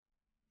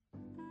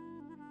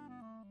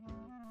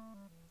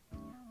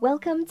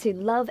Welcome to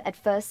Love at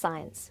First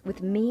Science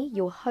with me,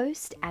 your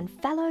host and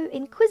fellow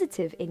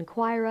inquisitive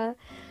inquirer,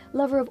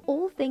 lover of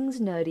all things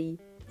nerdy,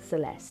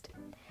 Celeste.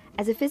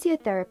 As a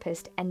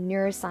physiotherapist and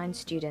neuroscience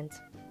student,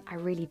 I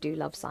really do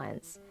love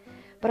science.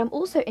 But I'm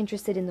also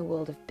interested in the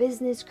world of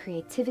business,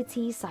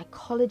 creativity,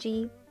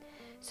 psychology.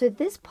 So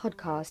this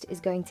podcast is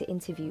going to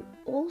interview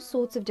all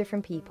sorts of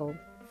different people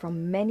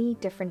from many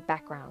different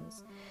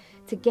backgrounds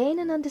to gain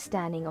an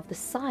understanding of the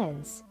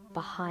science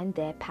behind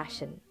their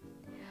passion.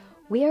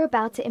 We are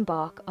about to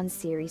embark on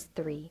Series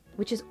 3,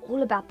 which is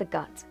all about the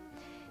gut.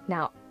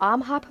 Now,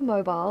 I'm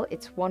hypermobile.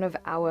 It's one of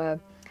our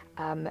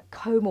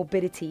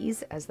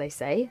comorbidities, as they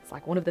say. It's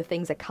like one of the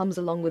things that comes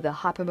along with the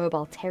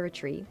hypermobile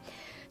territory.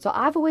 So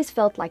I've always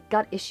felt like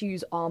gut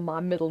issues are my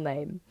middle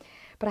name.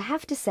 But I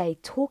have to say,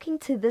 talking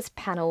to this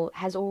panel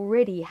has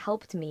already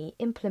helped me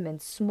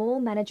implement small,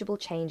 manageable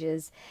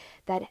changes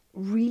that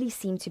really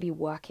seem to be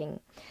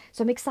working.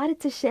 So I'm excited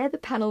to share the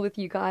panel with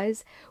you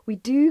guys. We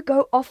do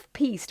go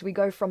off-piste. We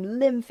go from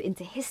lymph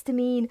into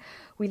histamine.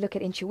 We look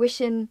at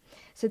intuition.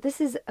 So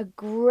this is a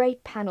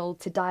great panel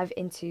to dive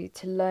into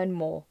to learn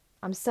more.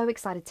 I'm so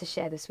excited to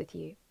share this with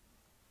you.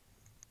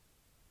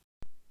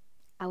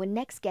 Our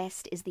next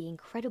guest is the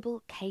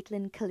incredible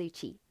Caitlin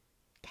Colucci.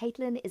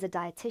 Caitlin is a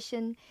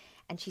dietitian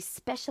and she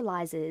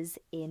specializes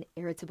in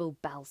irritable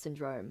bowel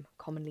syndrome,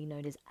 commonly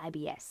known as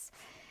IBS.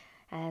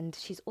 And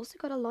she's also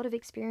got a lot of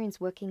experience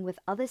working with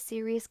other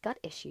serious gut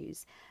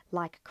issues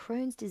like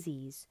Crohn's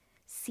disease,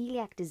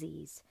 celiac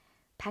disease,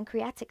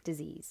 pancreatic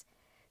disease.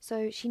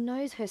 So she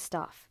knows her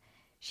stuff.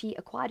 She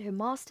acquired her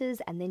master's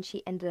and then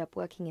she ended up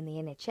working in the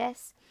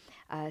NHS,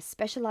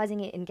 specializing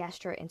in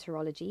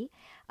gastroenterology.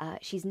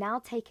 She's now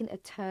taken a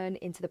turn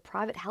into the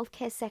private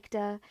healthcare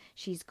sector.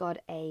 She's got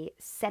a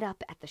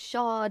setup at the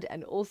Shard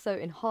and also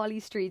in Harley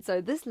Street.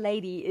 So this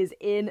lady is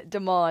in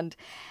demand.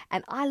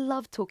 And I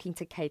love talking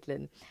to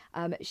Caitlin.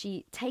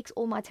 She takes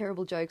all my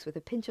terrible jokes with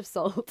a pinch of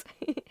salt.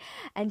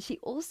 And she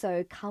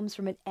also comes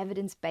from an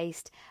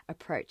evidence-based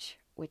approach,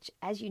 which,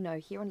 as you know,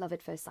 here on Love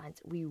at First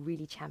Science, we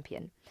really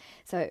champion.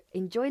 So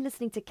enjoy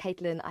listening to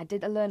Caitlin. I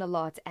did learn a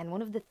lot, and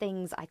one of the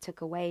things I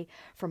took away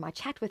from my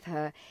chat with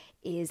her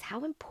is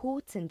how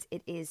important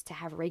it is to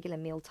have regular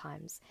meal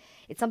times.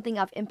 It's something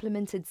I've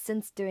implemented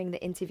since doing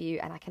the interview,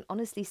 and I can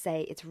honestly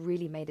say it's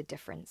really made a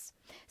difference.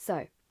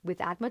 So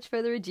without much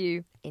further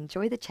ado,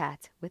 enjoy the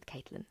chat with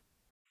Caitlin.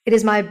 It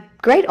is my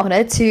great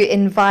honor to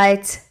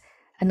invite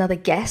another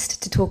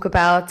guest to talk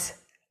about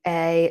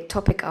a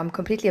topic I'm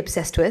completely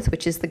obsessed with,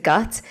 which is the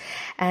gut.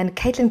 And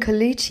Caitlin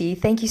Colucci,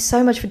 thank you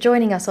so much for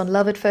joining us on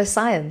Love at First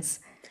Science.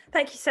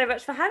 Thank you so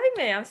much for having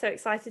me. I'm so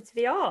excited to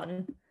be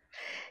on.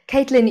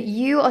 Caitlin,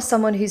 you are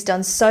someone who's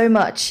done so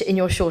much in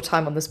your short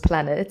time on this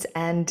planet,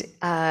 and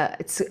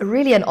it's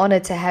really an honor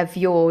to have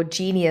your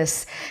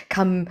genius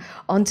come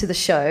onto the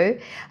show.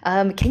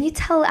 Can you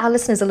tell our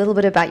listeners a little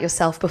bit about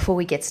yourself before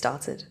we get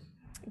started?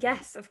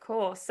 Yes, of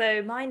course.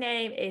 So my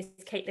name is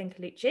Caitlin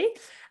Colucci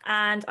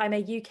and I'm a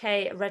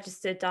UK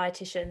registered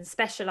dietitian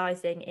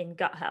specialising in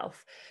gut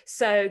health.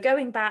 So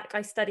going back,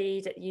 I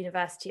studied at the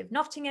University of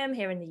Nottingham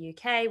here in the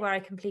UK, where I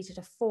completed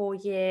a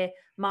 4-year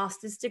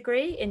master's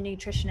degree in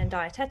nutrition and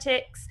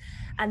dietetics.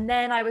 And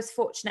then I was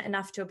fortunate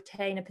enough to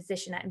obtain a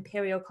position at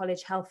Imperial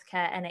College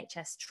Healthcare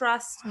NHS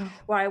Trust,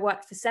 where I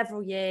worked for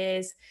several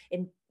years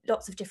in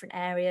lots of different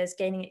areas,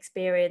 gaining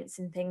experience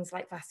in things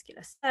like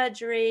vascular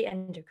surgery,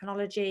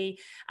 endocrinology,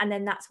 and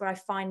then that's where I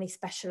finally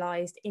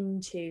specialised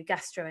into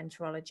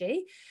gastroenterology.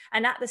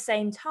 And at the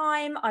same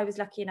time, I was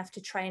lucky enough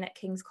to train at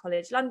King's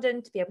College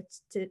London to be able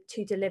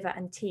to deliver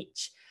and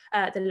teach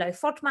the low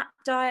FODMAP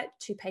diet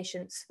to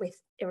patients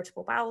with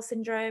irritable bowel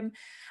syndrome.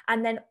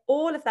 And then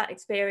all of that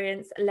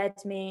experience led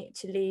me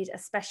to lead a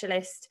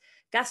specialist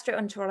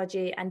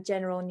gastroenterology and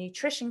general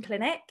nutrition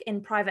clinic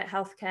in private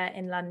healthcare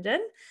in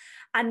London.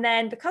 And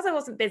then because I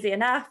wasn't busy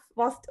enough,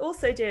 whilst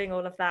also doing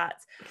all of that,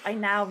 I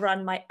now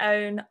run my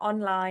own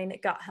online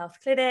gut health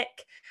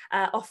clinic,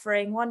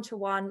 offering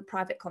one-to-one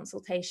private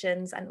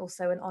consultations and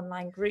also an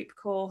online group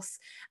course.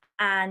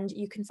 And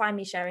you can find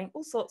me sharing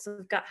all sorts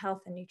of gut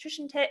health and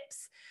nutrition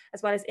tips,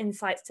 as well as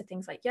insights to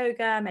things like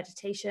yoga,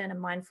 meditation, and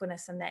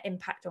mindfulness and their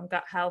impact on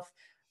gut health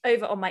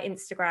over on my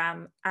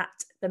Instagram at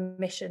The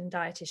Mission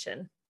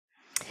Dietitian.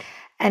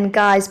 And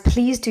guys,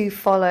 please do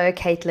follow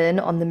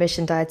Caitlin on The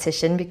Mission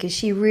Dietitian because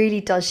she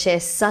really does share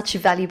such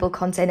valuable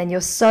content and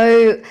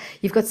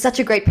you've got such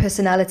a great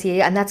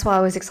personality, and that's why I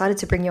was excited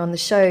to bring you on the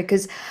show,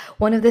 because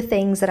one of the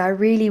things that I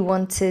really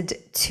wanted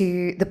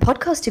the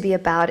podcast to be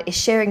about is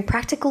sharing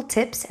practical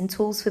tips and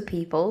tools for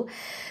people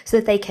so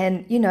that they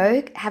can,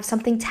 have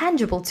something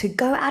tangible to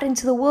go out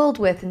into the world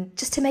with and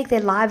just to make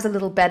their lives a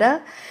little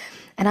better.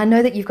 And I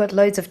know that you've got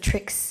loads of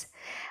tricks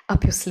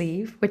up your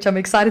sleeve, which I'm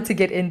excited to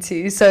get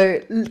into. So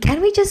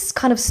can we just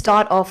kind of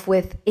start off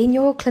with, in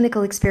your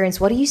clinical experience,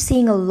 what are you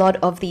seeing a lot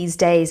of these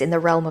days in the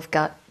realm of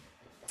gut?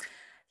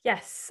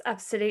 Yes,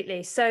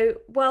 absolutely. So,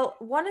 well,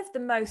 one of the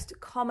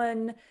most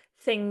common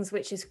things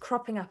which is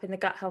cropping up in the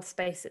gut health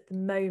space at the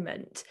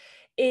moment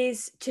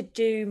is to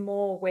do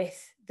more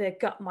with the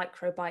gut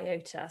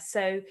microbiota.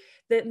 So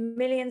the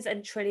millions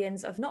and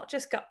trillions of not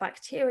just gut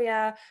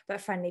bacteria, but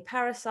friendly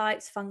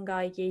parasites,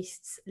 fungi,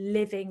 yeasts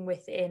living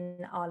within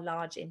our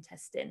large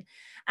intestine.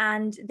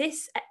 And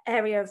this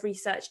area of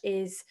research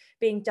is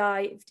being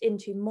dived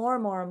into more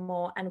and more and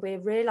more. And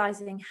we're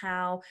realizing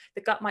how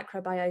the gut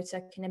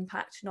microbiota can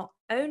impact not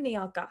only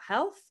our gut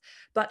health,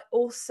 but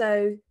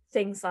also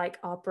things like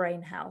our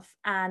brain health,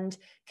 and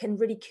can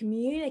really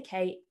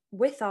communicate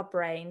with our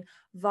brain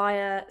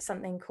via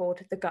something called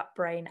the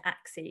gut-brain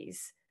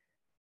axes.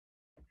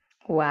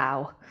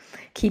 Wow.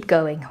 Keep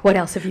going. What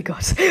else have you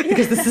got?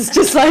 Because this is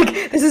just like,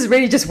 this is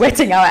really just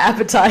whetting our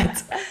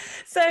appetite.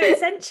 So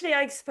essentially,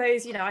 I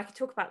suppose, I could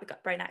talk about the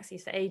gut-brain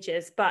axis for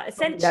ages, but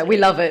essentially... Yeah, we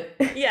love it.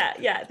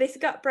 Yeah. This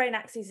gut-brain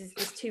axis is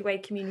this two-way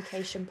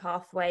communication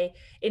pathway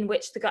in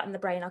which the gut and the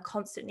brain are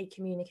constantly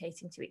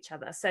communicating to each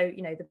other. So,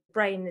 the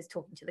brain is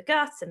talking to the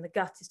gut and the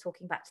gut is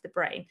talking back to the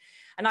brain.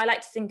 And I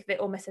like to think of it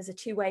almost as a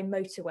two-way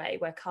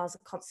motorway where cars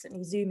are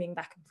constantly zooming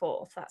back and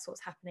forth. That's what's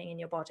happening in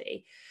your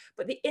body.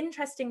 But the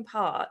interesting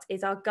part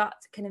is our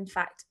gut can, in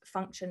fact,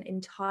 function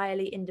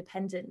entirely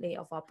independently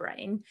of our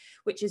brain,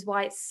 which is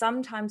why it's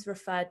sometimes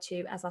referred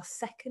to as our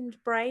second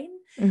brain.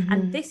 Mm-hmm.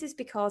 And this is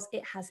because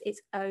it has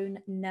its own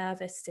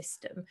nervous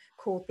system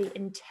called the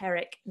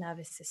enteric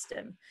nervous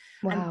system.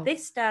 Wow. And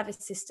this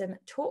nervous system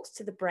talks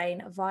to the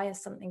brain via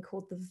something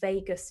called the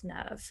vagus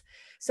nerve.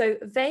 So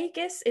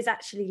vagus is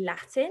actually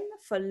Latin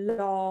for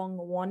long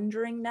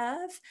wandering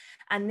nerve.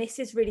 And this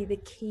is really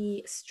the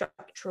key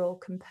structural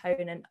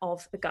component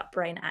of the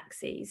gut-brain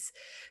axes.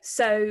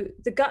 So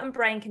the gut and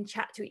brain can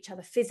chat to each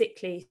other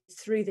physically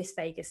through this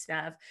vagus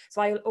nerve.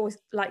 So I always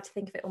like to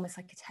think of it almost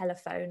like a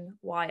telephone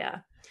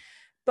wire.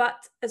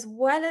 But as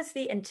well as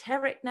the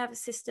enteric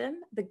nervous system,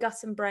 the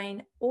gut and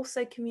brain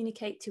also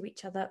communicate to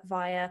each other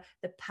via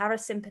the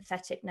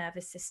parasympathetic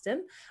nervous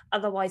system,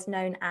 otherwise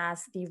known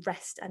as the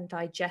rest and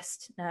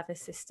digest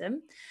nervous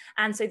system.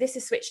 And so this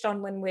is switched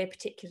on when we're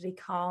particularly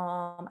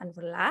calm and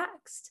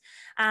relaxed.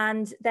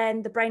 And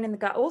then the brain and the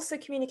gut also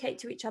communicate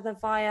to each other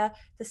via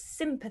the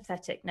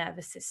sympathetic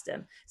nervous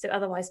system, so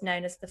otherwise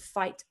known as the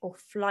fight or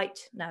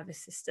flight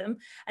nervous system.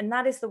 And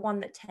that is the one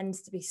that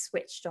tends to be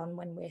switched on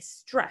when we're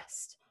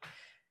stressed.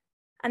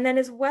 And then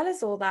as well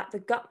as all that, the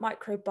gut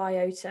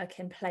microbiota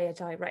can play a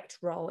direct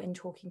role in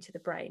talking to the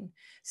brain.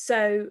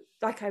 So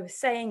like I was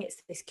saying,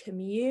 it's this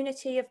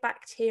community of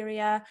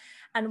bacteria.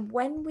 And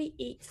when we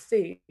eat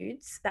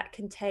foods that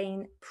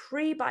contain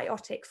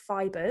prebiotic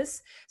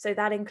fibers, so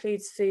that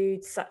includes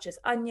foods such as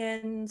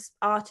onions,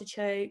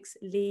 artichokes,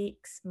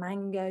 leeks,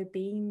 mango,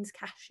 beans,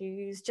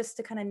 cashews, just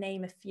to kind of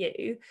name a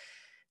few,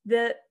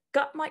 the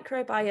gut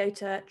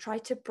microbiota try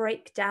to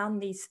break down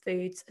these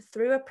foods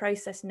through a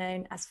process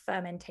known as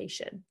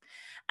fermentation.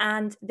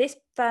 And this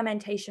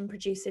fermentation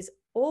produces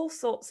all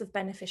sorts of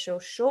beneficial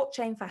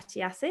short-chain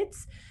fatty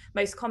acids,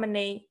 most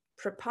commonly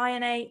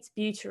propionate,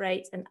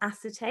 butyrate, and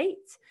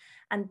acetate.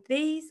 And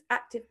these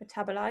active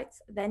metabolites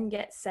then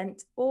get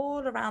sent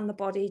all around the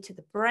body to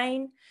the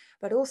brain,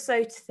 but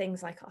also to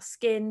things like our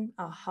skin,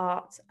 our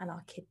heart, and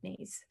our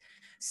kidneys.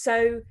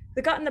 So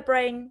the gut and the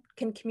brain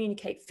can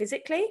communicate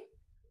physically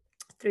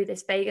through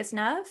this vagus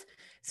nerve,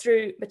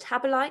 through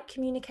metabolite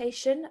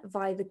communication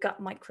via the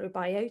gut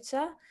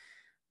microbiota.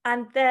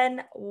 And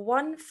then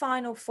one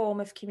final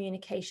form of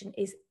communication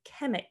is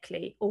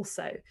chemically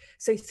also,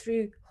 so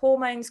through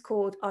hormones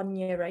called our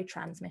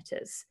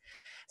neurotransmitters.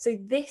 So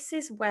this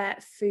is where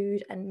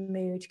food and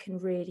mood can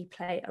really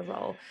play a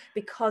role,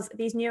 because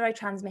these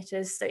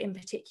neurotransmitters, so in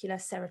particular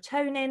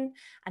serotonin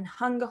and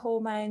hunger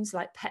hormones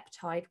like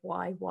peptide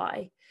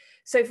YY.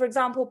 So for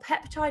example,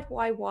 peptide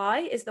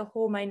YY is the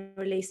hormone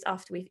released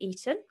after we've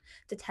eaten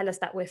to tell us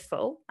that we're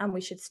full and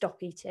we should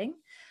stop eating.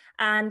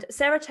 And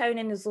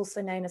serotonin is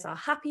also known as our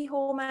happy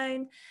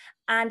hormone.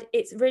 And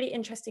it's really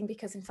interesting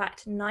because, in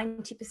fact,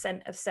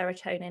 90% of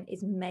serotonin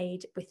is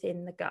made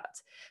within the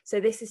gut.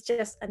 So this is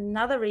just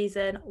another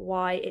reason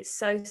why it's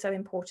so, so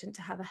important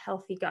to have a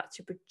healthy gut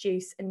to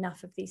produce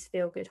enough of these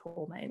feel-good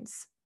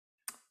hormones.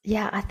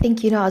 Yeah, I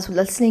think, I was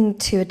listening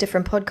to a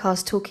different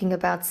podcast talking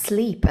about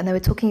sleep, and they were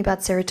talking about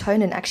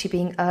serotonin actually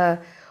being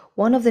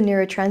one of the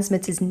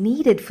neurotransmitters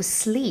needed for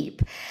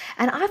sleep.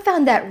 And I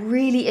found that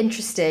really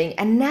interesting.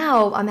 And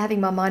now I'm having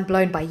my mind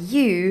blown by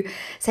you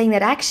saying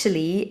that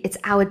actually it's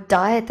our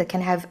diet that can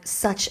have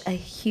such a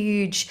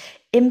huge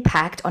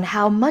impact on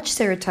how much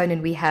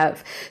serotonin we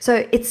have.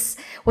 So it's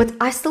what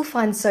I still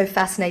find so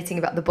fascinating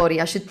about the body.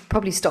 I should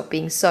probably stop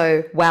being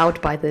so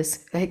wowed by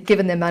this,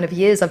 given the amount of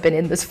years I've been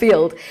in this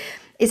field,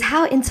 is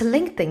how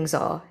interlinked things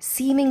are.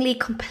 Seemingly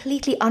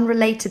completely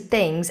unrelated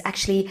things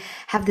actually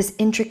have this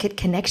intricate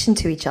connection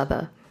to each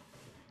other.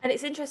 And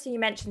it's interesting you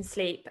mentioned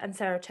sleep and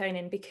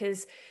serotonin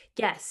because,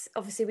 yes,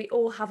 obviously we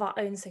all have our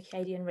own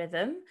circadian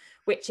rhythm,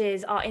 which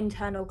is our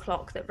internal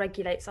clock that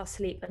regulates our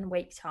sleep and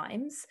wake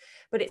times.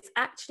 But it's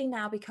actually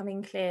now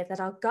becoming clear that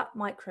our gut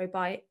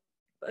microbiome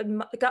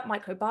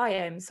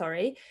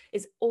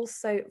is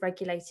also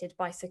regulated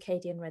by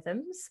circadian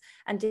rhythms,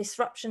 and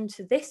disruption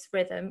to this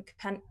rhythm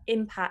can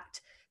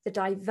impact the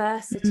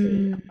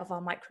diversity of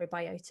our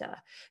microbiota.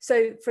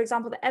 So, for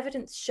example, the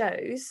evidence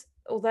shows,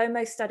 although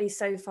most studies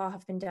so far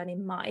have been done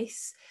in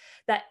mice,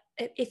 that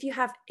if you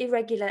have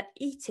irregular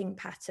eating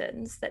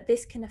patterns, that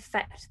this can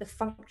affect the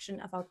function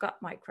of our gut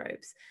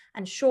microbes,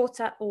 and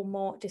shorter or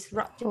more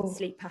disrupted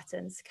sleep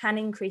patterns can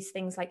increase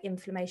things like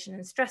inflammation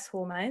and stress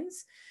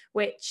hormones,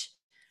 which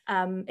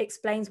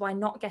explains why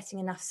not getting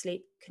enough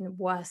sleep can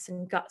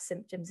worsen gut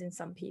symptoms in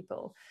some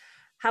people.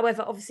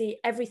 However, obviously,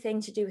 everything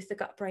to do with the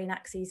gut-brain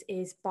axis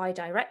is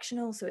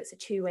bidirectional, so it's a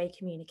two-way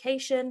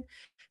communication.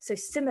 So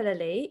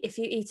similarly, if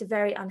you eat a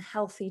very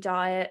unhealthy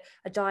diet,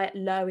 a diet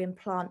low in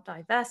plant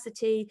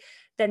diversity,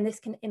 then this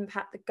can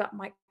impact the gut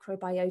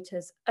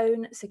microbiota's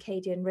own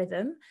circadian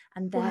rhythm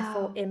and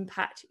therefore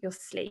impact your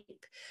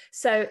sleep.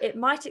 So it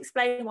might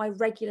explain why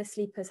regular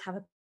sleepers have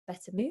a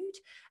better mood,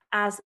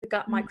 as the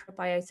gut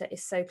microbiota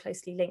is so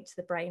closely linked to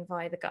the brain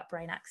via the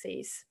gut-brain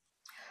axes.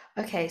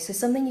 Okay, so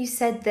something you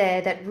said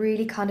there that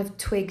really kind of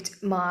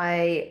twigged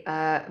my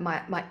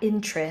my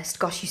interest.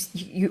 Gosh,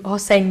 you are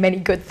saying many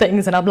good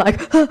things, and I'm like,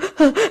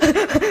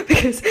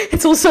 because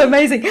it's all so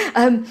amazing.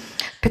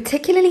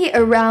 Particularly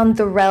around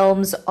the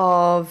realms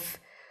of,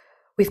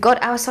 we've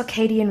got our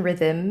circadian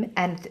rhythm,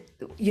 and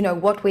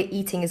what we're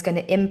eating is going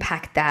to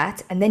impact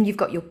that, and then you've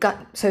got your gut,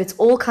 so it's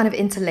all kind of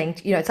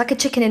interlinked. It's like a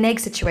chicken and egg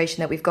situation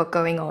that we've got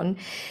going on.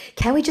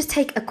 Can we just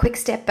take a quick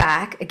step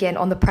back again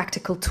on the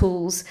practical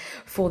tools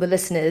for the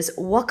listeners?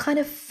 What kind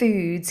of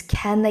foods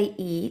can they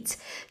eat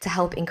to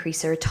help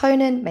increase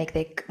serotonin, make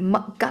their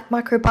gut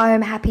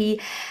microbiome happy?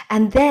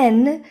 And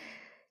then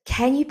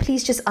can you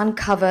please just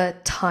uncover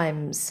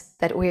times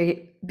that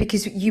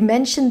because you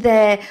mentioned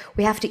there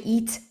we have to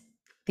eat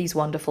these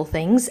wonderful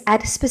things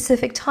at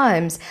specific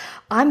times.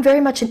 I'm very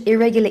much an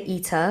irregular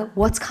eater.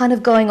 What's kind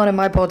of going on in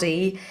my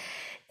body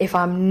if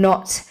I'm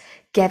not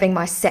giving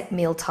my set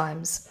meal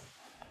times?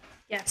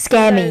 Yeah.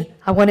 Scare me.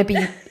 I want to be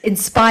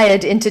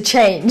inspired into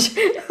change.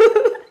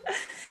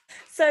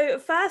 So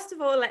first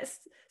of all, let's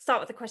start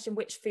with the question,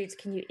 which foods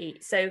can you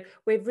eat? So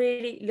we're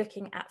really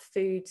looking at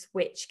foods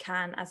which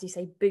can, as you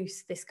say,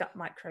 boost this gut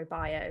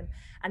microbiome.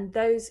 And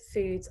those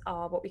foods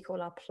are what we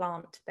call our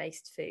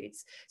plant-based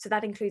foods. So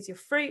that includes your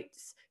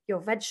fruits, your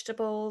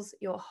vegetables,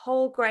 your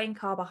whole grain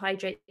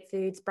carbohydrate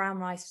foods, brown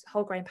rice,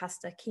 whole grain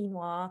pasta,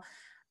 quinoa,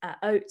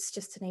 oats,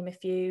 just to name a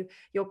few,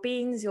 your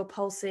beans, your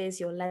pulses,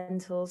 your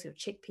lentils, your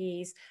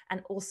chickpeas,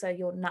 and also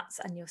your nuts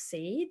and your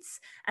seeds.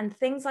 And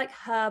things like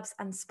herbs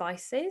and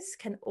spices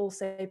can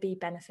also be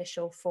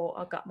beneficial for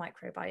our gut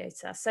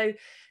microbiota. So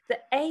the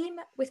aim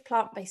with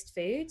plant-based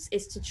foods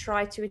is to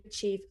try to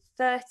achieve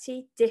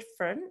 30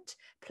 different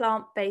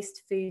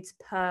plant-based foods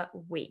per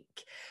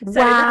week. So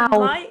that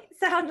might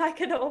sound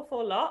like an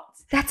awful lot.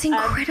 That's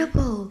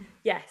incredible.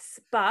 Yes,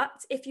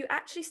 but if you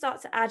actually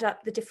start to add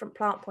up the different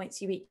plant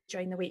points you eat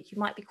during the week, you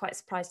might be quite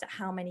surprised at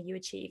how many you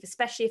achieve,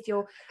 especially if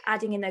you're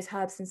adding in those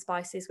herbs and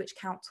spices, which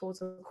count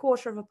towards a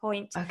quarter of a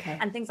point. Okay.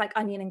 And things like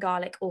onion and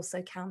garlic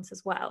also count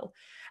as well.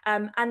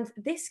 And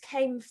this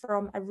came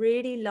from a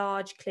really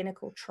large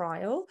clinical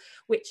trial,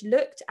 which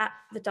looked at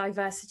the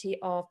diversity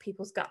of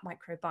people's gut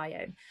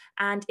microbiome.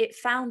 And it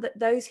found that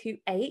those who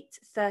ate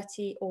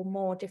 30 or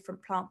more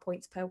different plant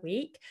points per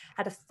week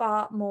had a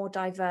far more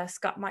diverse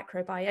gut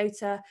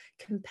microbiota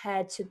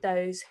compared to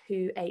those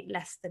who ate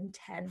less than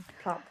 10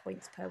 plant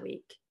points per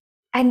week.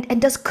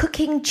 And does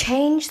cooking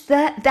change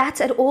that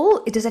at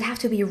all? Does it have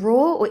to be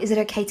raw, or is it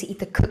okay to eat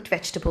the cooked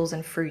vegetables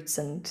and fruits?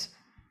 And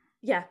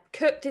yeah,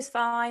 cooked is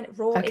fine,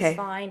 raw is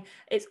fine.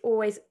 It's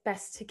always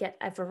best to get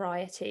a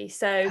variety.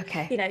 So,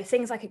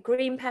 things like a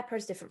green pepper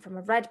is different from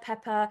a red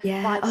pepper.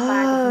 Buy a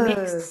bag of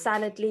mixed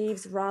salad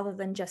leaves rather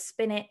than just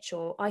spinach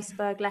or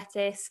iceberg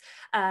lettuce.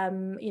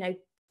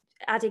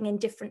 Adding in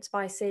different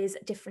spices,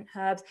 different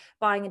herbs,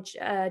 buying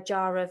a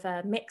jar of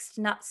mixed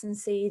nuts and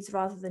seeds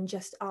rather than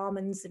just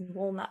almonds and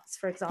walnuts,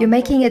 for example. You're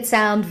making it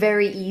sound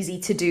very easy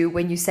to do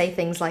when you say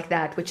things like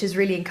that, which is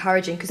really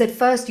encouraging. Because at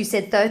first you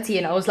said 30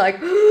 and I was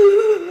like,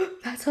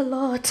 that's a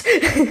lot.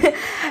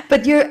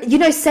 But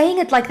saying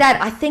it like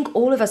that, I think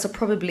all of us are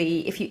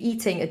probably, if you're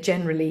eating a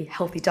generally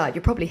healthy diet,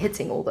 you're probably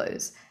hitting all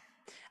those.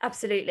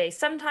 Absolutely.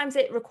 Sometimes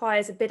it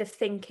requires a bit of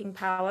thinking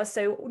power.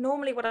 So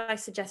normally what I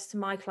suggest to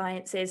my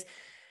clients is,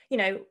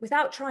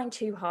 without trying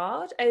too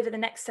hard, over the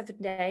next 7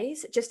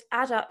 days, just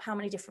add up how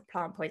many different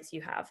plant points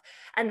you have.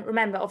 And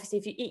remember, obviously,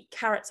 if you eat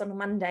carrots on a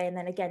Monday and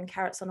then again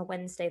carrots on a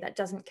Wednesday, that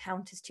doesn't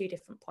count as 2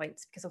 different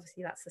points, because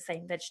obviously that's the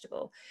same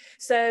vegetable.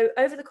 So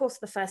over the course of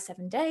the first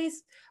 7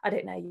 days, I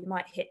don't know, you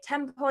might hit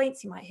 10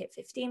 points, you might hit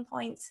 15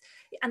 points,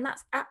 and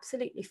that's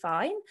absolutely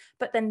fine.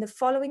 But then the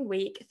following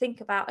week, think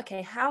about,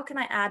 okay, how can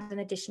I add an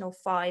additional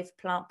 5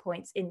 plant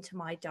points into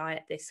my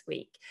diet this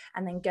week?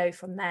 And then go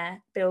from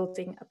there,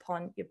 building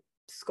upon your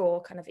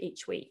score kind of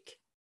each week.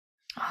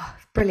 Oh,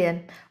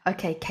 brilliant.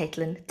 Okay,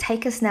 Caitlin,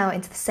 take us now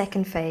into the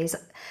second phase.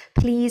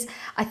 Please,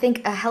 I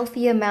think a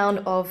healthy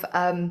amount of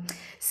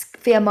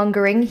fear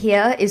mongering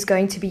here is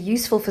going to be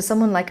useful for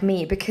someone like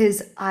me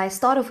because I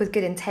start off with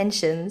good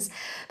intentions,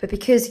 but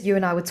because you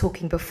and I were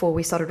talking before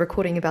we started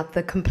recording about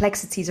the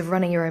complexities of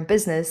running your own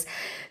business,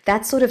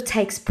 that sort of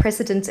takes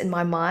precedence in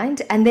my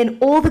mind. And then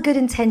all the good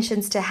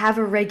intentions to have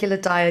a regular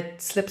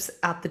diet slips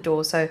out the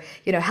door. So,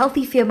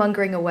 healthy fear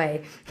mongering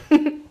away.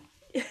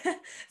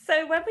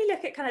 So when we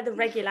look at kind of the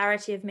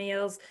regularity of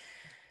meals,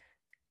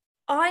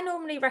 I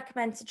normally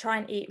recommend to try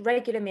and eat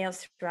regular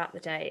meals throughout the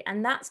day.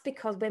 And that's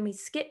because when we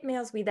skip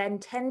meals, we then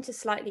tend to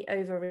slightly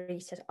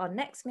overeat at our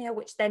next meal,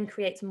 which then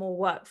creates more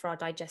work for our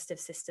digestive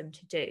system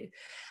to do.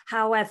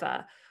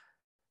 However,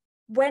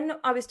 when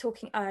I was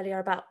talking earlier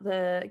about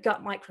the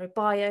gut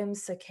microbiome,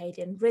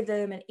 circadian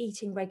rhythm, and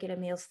eating regular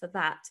meals for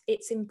that,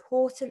 it's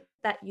important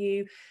that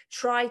you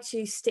try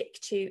to stick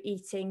to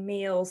eating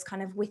meals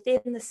kind of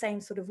within the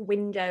same sort of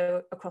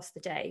window across the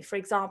day. For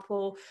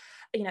example,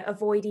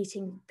 avoid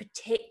eating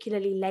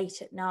particularly late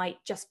at night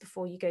just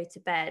before you go to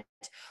bed,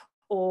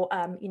 or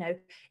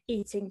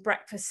eating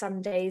breakfast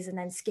some days and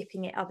then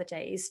skipping it other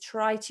days.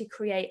 Try to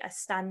create a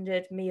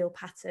standard meal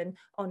pattern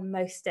on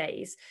most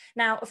days.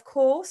 Now, of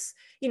course,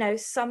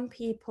 some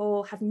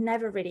people have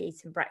never really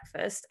eaten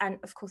breakfast, and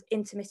of course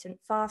intermittent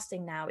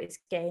fasting now is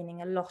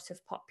gaining a lot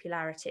of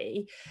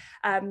popularity.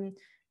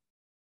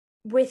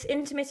 With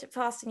intermittent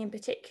fasting in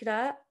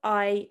particular,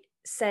 I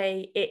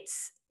say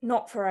it's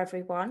not for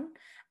everyone,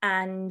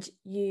 and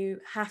you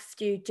have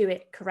to do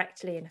it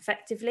correctly and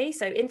effectively.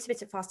 So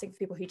intermittent fasting, for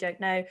people who don't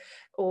know,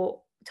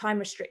 or time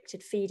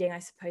restricted feeding, I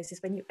suppose, is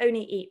when you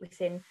only eat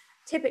within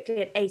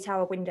typically an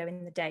 8-hour window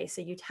in the day.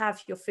 So you'd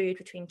have your food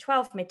between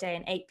 12 midday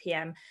and 8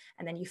 p.m.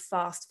 and then you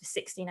fast for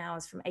 16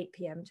 hours from 8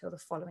 p.m. till the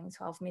following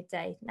 12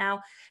 midday.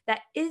 Now,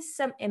 there is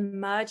some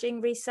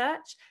emerging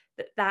research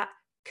that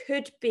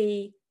could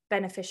be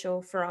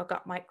beneficial for our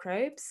gut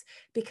microbes,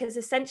 because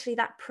essentially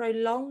that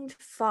prolonged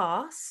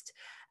fast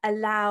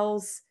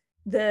allows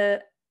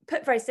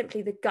put very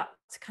simply, the gut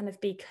to kind of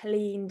be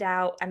cleaned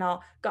out and our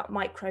gut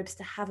microbes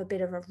to have a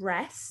bit of a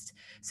rest,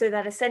 so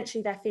that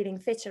essentially they're feeling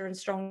fitter and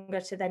stronger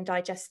to then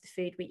digest the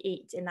food we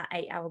eat in that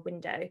 8-hour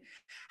window.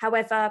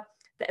 However,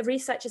 the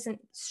research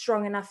isn't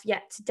strong enough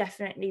yet to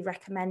definitely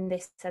recommend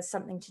this as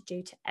something to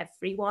do to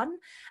everyone.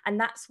 And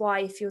that's why,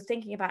 if you're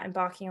thinking about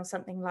embarking on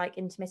something like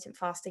intermittent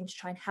fasting to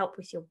try and help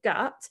with your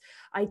gut,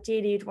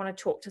 ideally you'd want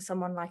to talk to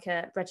someone like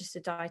a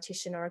registered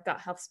dietitian or a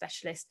gut health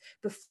specialist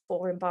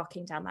before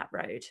embarking down that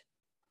road.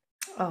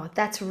 Oh,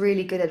 that's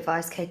really good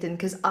advice, Caitlin,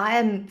 because I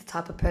am the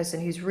type of person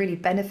who's really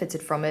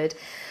benefited from it.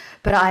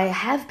 But I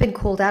have been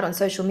called out on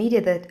social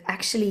media that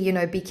actually,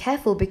 be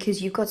careful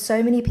because you've got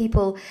so many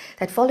people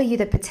that follow you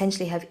that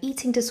potentially have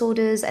eating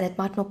disorders and it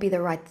might not be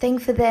the right thing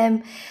for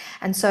them.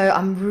 And so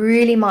I'm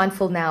really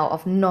mindful now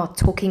of not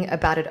talking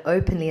about it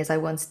openly as I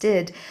once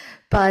did.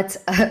 But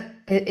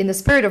in the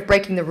spirit of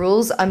breaking the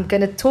rules, I'm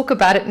going to talk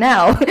about it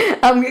now.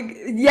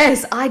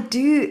 Yes, I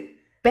do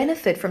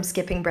benefit from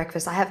skipping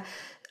breakfast.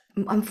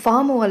 I'm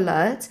far more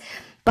alert.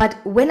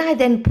 But when I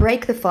then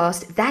break the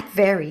fast, that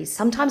varies.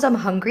 Sometimes I'm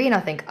hungry and I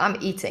think I'm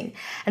eating.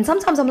 And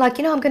sometimes I'm like,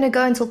 I'm going to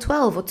go until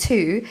 12 or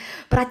 2.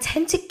 But I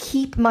tend to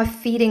keep my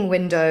feeding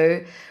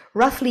window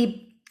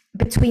roughly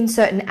between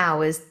certain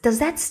hours. Does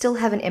that still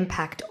have an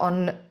impact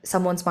on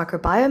someone's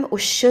microbiome? Or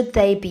should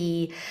they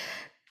be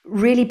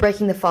really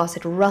breaking the fast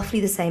at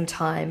roughly the same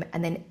time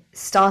and then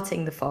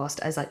starting the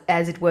fast as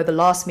it were the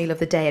last meal of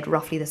the day at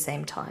roughly the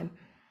same time?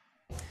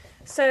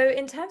 So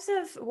in terms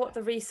of what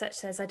the research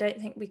says, I don't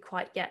think we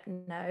quite yet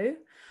know.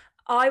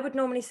 I would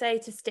normally say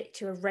to stick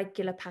to a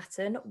regular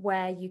pattern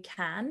where you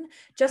can,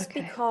 just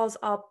Okay. because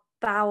our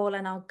bowel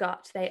and our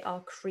gut, they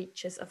are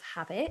creatures of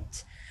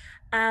habit.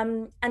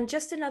 And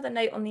just another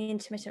note on the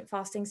intermittent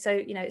fasting. So,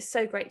 it's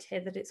so great to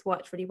hear that it's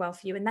worked really well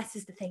for you. And this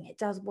is the thing, it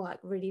does work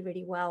really,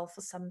 really well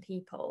for some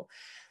people.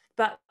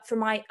 But for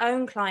my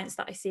own clients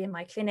that I see in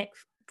my clinic,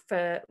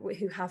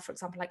 who have, for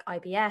example, like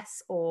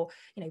IBS or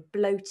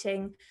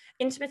bloating,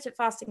 intermittent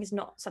fasting is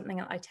not something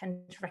that I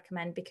tend to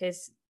recommend,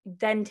 because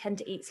then tend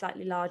to eat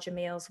slightly larger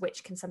meals,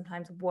 which can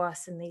sometimes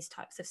worsen these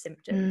types of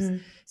symptoms.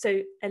 Mm.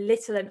 So a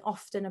little and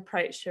often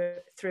approach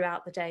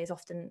throughout the day is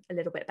often a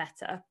little bit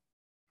better.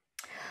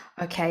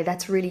 Okay,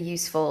 that's really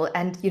useful.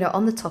 And,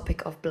 on the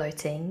topic of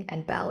bloating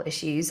and bowel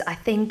issues, I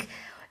think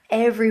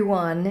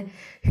everyone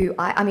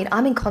I mean,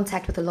 I'm in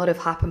contact with a lot of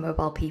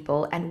hypermobile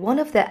people, and one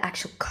of the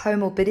actual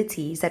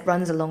comorbidities that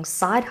runs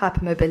alongside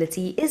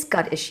hypermobility is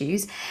gut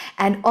issues.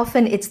 And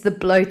often it's the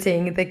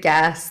bloating, the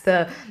gas,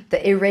 the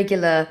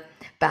irregular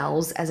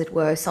bowels, as it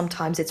were.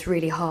 Sometimes it's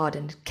really hard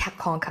and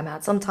can't come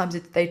out. Sometimes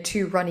they're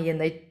too runny and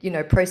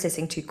they,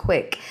 processing too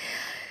quick.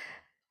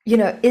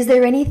 Is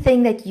there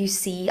anything that you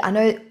see? I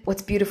know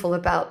what's beautiful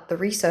about the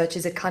research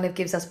is it kind of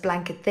gives us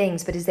blanket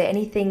things, but is there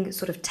anything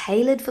sort of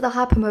tailored for the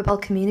hypermobile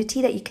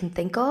community that you can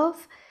think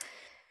of?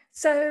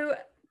 So,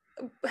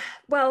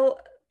 well,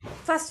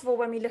 first of all,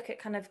 when we look at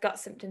kind of gut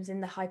symptoms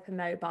in the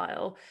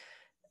hypermobile,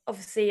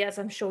 obviously, as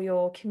I'm sure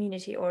your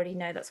community already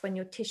know, that's when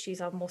your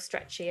tissues are more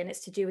stretchy, and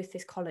it's to do with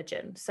this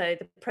collagen. So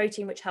the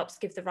protein which helps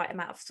give the right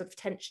amount of sort of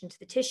tension to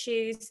the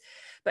tissues.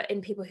 But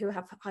in people who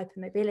have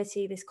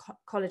hypermobility, this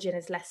collagen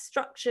is less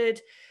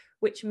structured,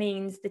 which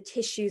means the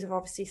tissues are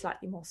obviously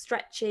slightly more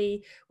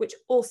stretchy, which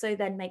also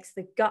then makes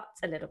the gut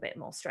a little bit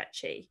more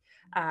stretchy,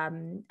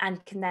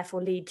 and can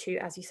therefore lead to,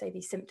 as you say,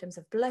 these symptoms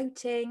of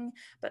bloating,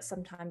 but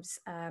sometimes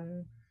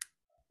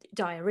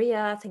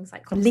diarrhea, things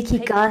like Leaky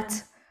constipation,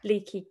 gut.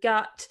 leaky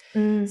gut.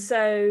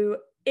 So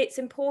it's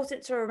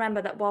important to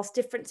remember that whilst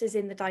differences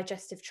in the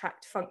digestive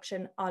tract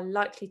function are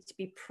likely to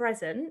be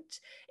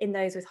present in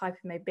those with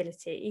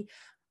hypermobility,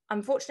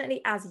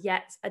 unfortunately, as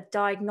yet, a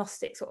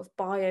diagnostic sort of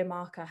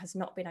biomarker has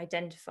not been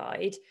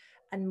identified,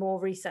 and more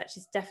research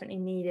is definitely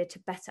needed to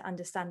better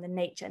understand the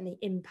nature and the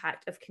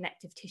impact of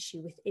connective tissue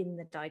within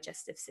the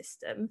digestive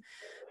system.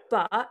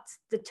 But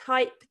the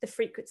type, the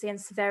frequency and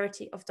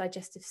severity of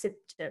digestive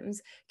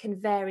symptoms can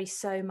vary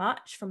so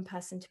much from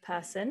person to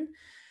person.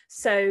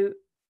 So,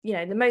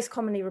 the most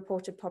commonly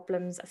reported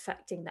problems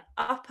affecting the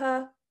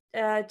upper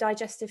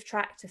digestive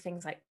tract are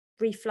things like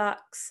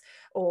reflux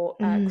or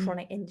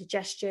chronic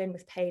indigestion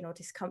with pain or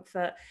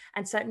discomfort,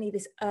 and certainly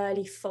this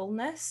early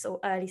fullness or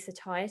early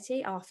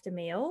satiety after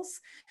meals.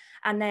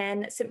 And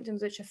then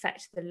symptoms which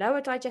affect the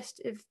lower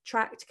digestive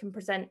tract can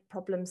present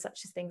problems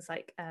such as things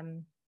like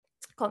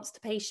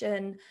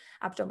constipation,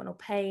 abdominal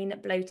pain,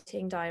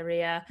 bloating,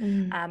 diarrhea,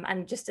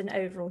 and just an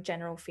overall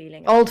general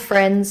feeling. Old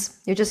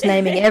friends. You're just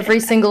naming every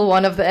single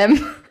one of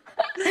them.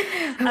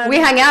 We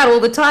hang out all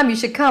the time. You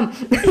should come.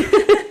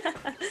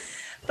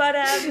 But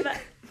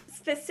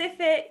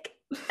specific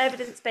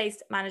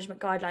evidence-based management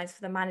guidelines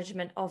for the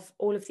management of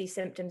all of these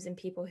symptoms in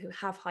people who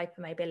have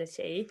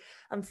hypermobility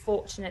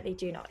unfortunately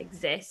do not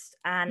exist,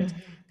 and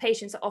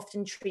patients are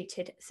often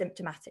treated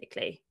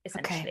symptomatically,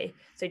 essentially.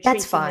 So That's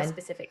treating fine. a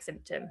specific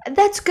symptom.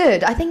 That's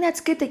good. I think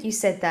that's good that you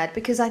said that,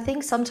 because I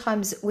think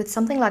sometimes with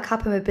something like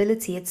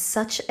hypermobility, it's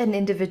such an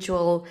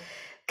individual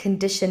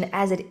condition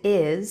as it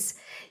is.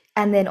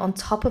 And then on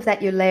top of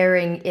that, you're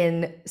layering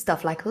in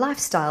stuff like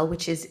lifestyle,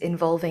 which is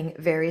involving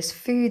various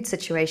food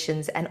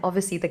situations. And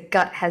obviously, the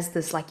gut has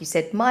this, like you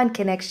said, mind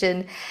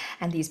connection,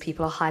 and these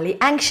people are highly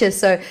anxious.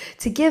 So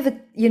to give,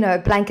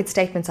 blanket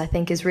statements, I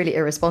think is really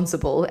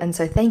irresponsible. And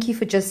so thank you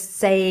for just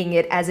saying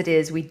it as it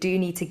is. We do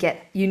need to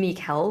get unique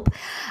help.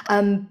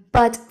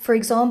 But for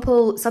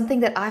example, something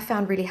that I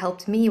found really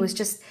helped me was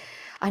just,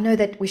 I know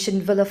that we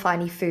shouldn't vilify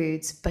any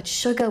foods, but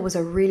sugar was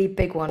a really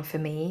big one for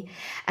me.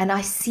 And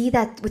I see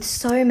that with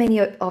so many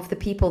of the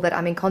people that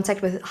I'm in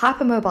contact with,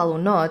 hypermobile or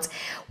not.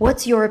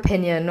 What's your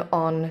opinion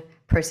on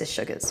processed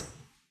sugars?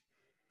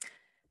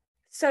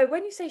 So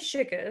when you say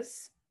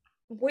sugars,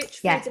 which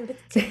foods in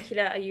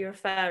particular are you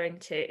referring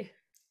to?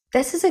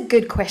 This is a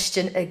good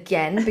question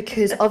again,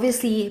 because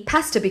obviously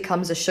pasta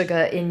becomes a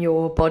sugar in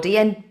your body,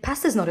 and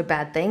pasta is not a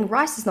bad thing.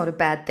 Rice is not a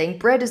bad thing.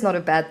 Bread is not a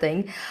bad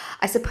thing.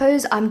 I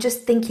suppose I'm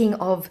just thinking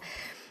of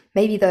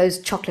maybe those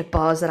chocolate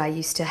bars that I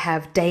used to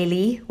have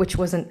daily, which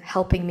wasn't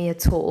helping me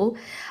at all.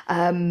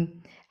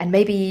 And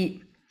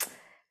maybe,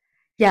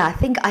 I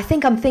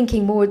think I'm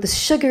thinking more the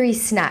sugary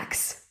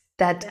snacks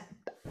that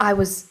I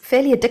was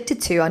fairly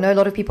addicted to. I know a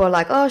lot of people are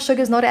like, oh,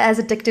 sugar's not as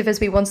addictive as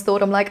we once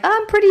thought. I'm like,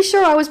 I'm pretty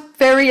sure I was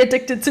very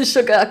addicted to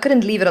sugar. I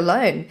couldn't leave it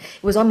alone.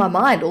 It was on my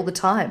mind all the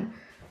time.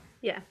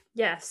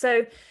 Yeah.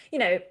 So,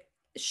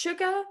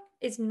 sugar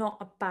is not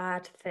a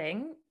bad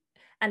thing.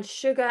 And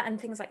sugar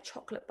and things like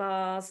chocolate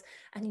bars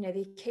and,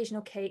 the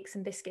occasional cakes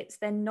and biscuits,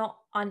 they're not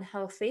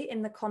unhealthy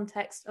in the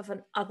context of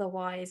an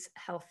otherwise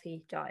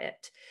healthy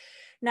diet.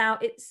 Now,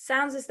 it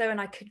sounds as though, and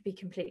I could be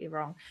completely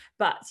wrong,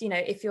 but,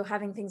 if you're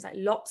having things like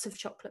lots of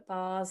chocolate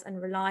bars and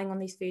relying on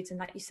these foods and,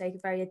 like you say,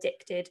 very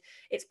addicted,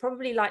 it's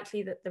probably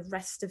likely that the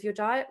rest of your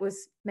diet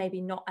was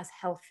maybe not as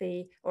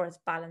healthy or as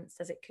balanced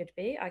as it could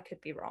be. I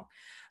could be wrong.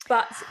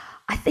 But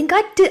I think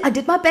I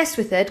did my best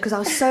with it because I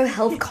was so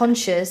health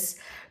conscious.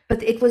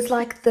 But it was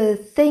like the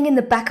thing in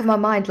the back of my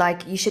mind,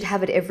 like you should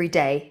have it every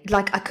day.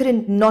 Like I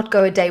couldn't not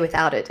go a day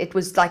without it. It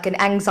was like an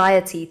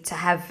anxiety to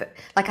have,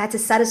 like I had to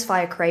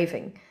satisfy a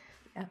craving.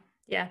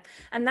 Yeah.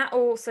 And that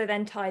also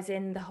then ties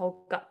in the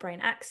whole gut-brain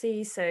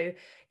axis. So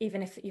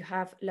even if you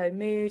have low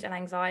mood and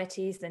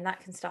anxieties, then that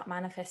can start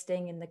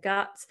manifesting in the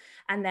gut.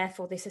 And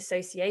therefore this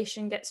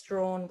association gets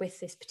drawn with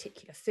this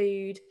particular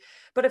food.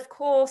 But of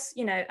course,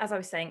 as I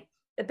was saying,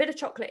 a bit of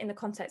chocolate in the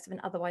context of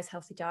an otherwise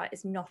healthy diet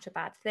is not a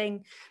bad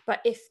thing. But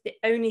if the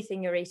only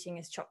thing you're eating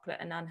is chocolate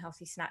and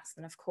unhealthy snacks,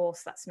 then of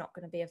course that's not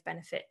going to be of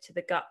benefit to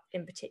the gut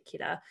in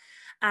particular.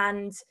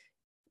 And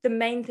the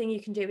main thing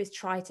you can do is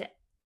try to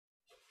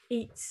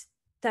eat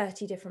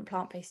 30 different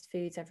plant-based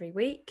foods every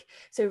week.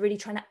 So really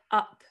trying to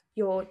up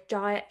your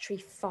dietary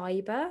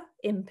fiber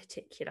in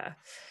particular.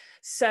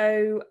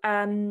 So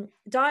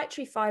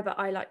dietary fiber,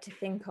 I like to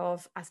think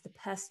of as the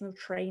personal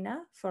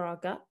trainer for our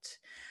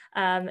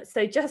gut.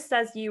 So just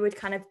as you would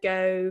kind of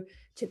go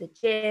to the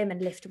gym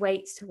and lift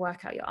weights to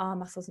work out your arm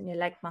muscles and your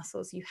leg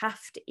muscles, you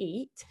have to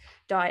eat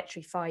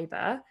dietary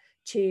fiber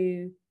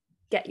to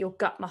get your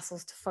gut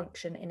muscles to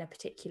function in a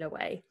particular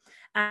way.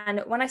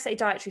 And when I say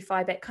dietary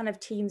fiber, it kind of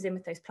teams in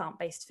with those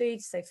plant-based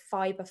foods. So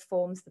fiber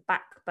forms the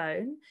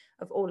backbone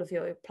of all of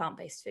your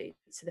plant-based foods.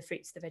 So the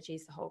fruits, the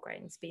veggies, the whole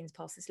grains, beans,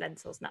 pulses,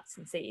 lentils, nuts,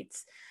 and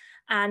seeds.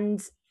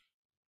 And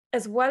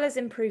as well as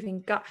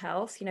improving gut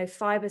health,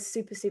 fiber is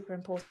super, super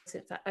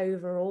important for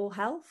overall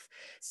health.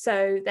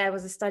 So there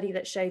was a study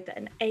that showed that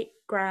an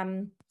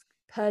 8-gram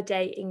per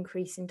day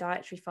increase in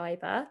dietary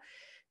fiber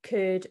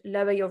could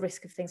lower your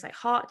risk of things like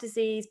heart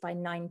disease by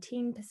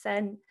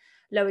 19%,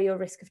 lower your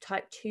risk of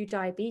type 2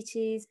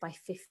 diabetes by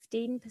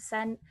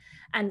 15%,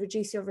 and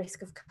reduce your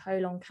risk of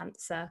colon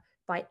cancer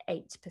by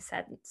 8%.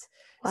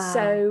 Wow.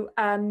 So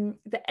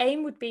the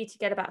aim would be to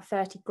get about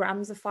 30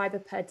 grams of fiber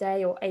per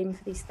day, or aim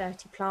for these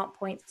 30 plant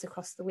points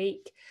across the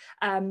week.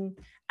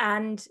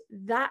 And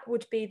that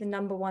would be the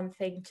number one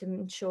thing to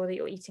ensure that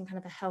you're eating kind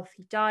of a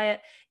healthy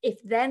diet.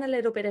 If then a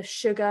little bit of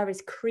sugar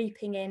is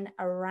creeping in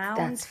around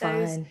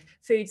those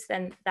foods,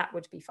 then that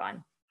would be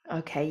fine.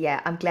 Okay,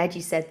 yeah, I'm glad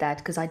you said that,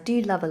 because I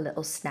do love a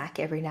little snack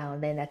every now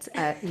and then. That's,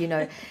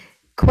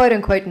 quote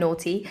unquote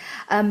naughty.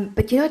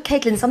 But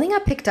Caitlin, something I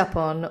picked up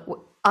on,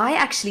 I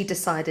actually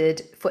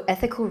decided for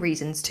ethical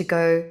reasons to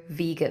go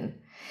vegan.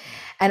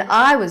 And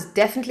I was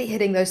definitely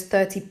hitting those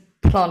 30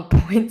 plant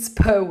points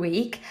per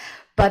week,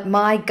 but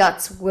my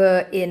guts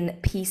were in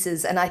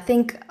pieces. And I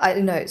think,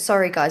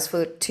 sorry guys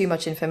for too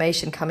much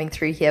information coming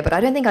through here, but I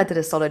don't think I did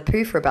a solid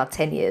poo for about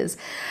 10 years.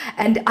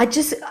 And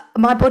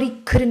my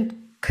body couldn't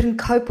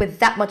cope with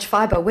that much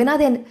fiber. When I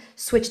then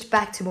switched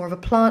back to more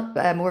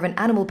of an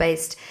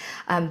animal-based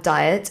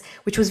diet,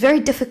 which was very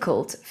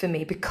difficult for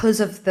me because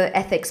of the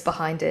ethics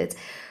behind it,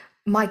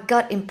 my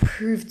gut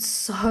improved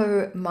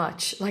so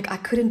much. Like, I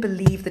couldn't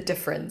believe the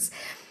difference.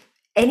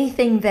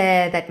 Anything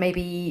there that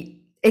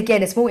maybe,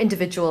 again, it's more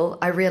individual,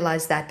 I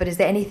realize that, but is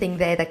there anything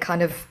there that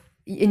kind of,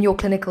 in your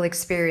clinical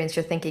experience,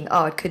 you're thinking,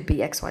 oh, it could be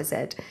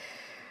XYZ?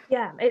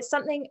 Yeah, it's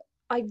something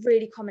I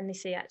really commonly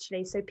see,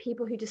 actually. So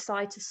people who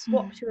decide to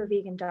swap to a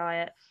vegan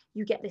diet,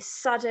 you get this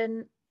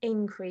sudden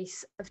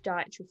increase of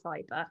dietary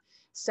fiber.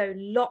 So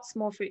lots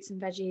more fruits and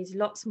veggies,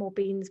 lots more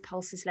beans,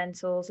 pulses,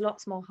 lentils,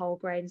 lots more whole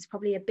grains,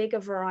 probably a bigger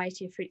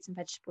variety of fruits and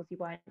vegetables you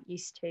weren't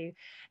used to.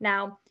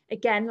 Now,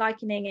 again,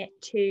 likening it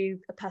to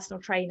a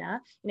personal trainer,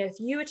 if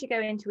you were to go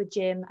into a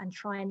gym and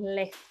try and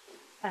lift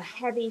a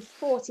heavy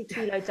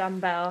 40-kilo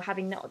dumbbell,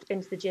 having not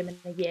been to the gym in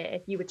a year,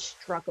 you would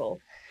struggle.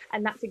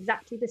 And that's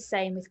exactly the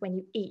same with when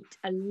you eat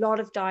a lot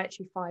of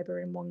dietary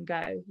fiber in one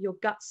go. Your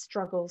gut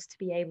struggles to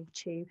be able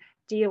to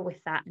deal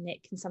with that, and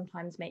it can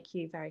sometimes make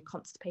you very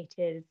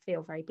constipated,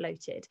 feel very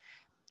bloated.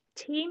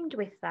 Teamed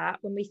with that,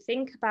 when we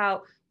think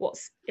about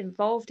what's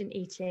involved in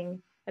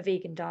eating a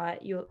vegan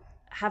diet, you're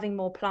having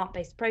more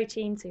plant-based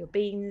protein, so your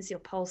beans, your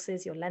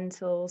pulses, your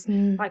lentils,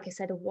 like I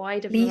said, a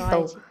wider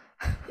variety.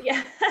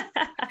 Yeah,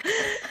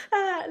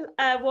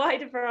 a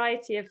wider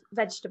variety of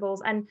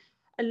vegetables. And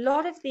a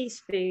lot of these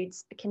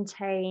foods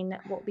contain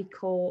what we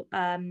call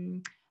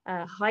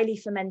highly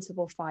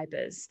fermentable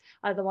fibers,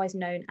 otherwise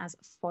known as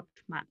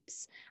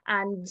FODMAPs.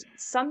 And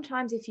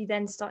sometimes if you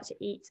then start to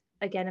eat,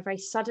 again, a very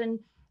sudden,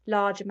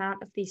 large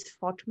amount of these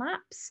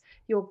FODMAPs,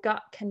 your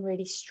gut can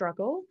really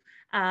struggle,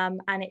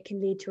 and it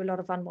can lead to a lot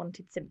of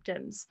unwanted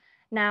symptoms.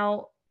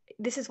 Now,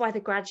 this is why the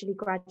gradually,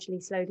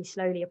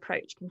 slowly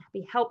approach can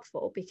be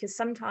helpful, because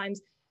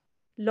sometimes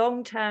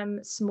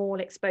long-term small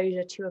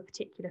exposure to a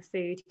particular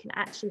food can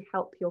actually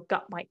help your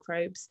gut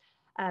microbes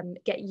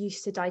get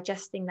used to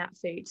digesting that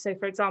food. So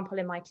for example,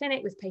 in my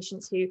clinic with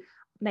patients who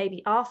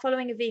maybe are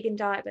following a vegan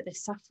diet, but they're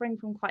suffering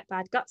from quite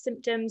bad gut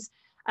symptoms,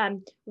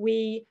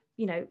 we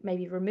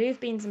maybe remove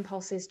beans and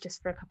pulses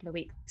just for a couple of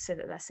weeks so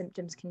that their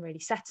symptoms can really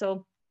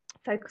settle.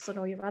 Focus on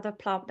all your other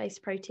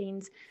plant-based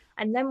proteins.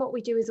 And then what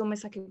we do is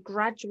almost like a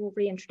gradual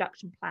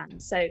reintroduction plan.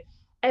 So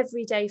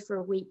every day for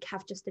a week,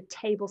 have just a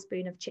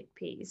tablespoon of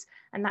chickpeas,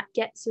 and that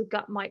gets your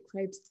gut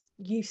microbes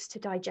used to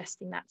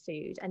digesting that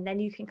food. And then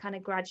you can kind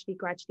of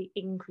gradually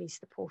increase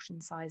the portion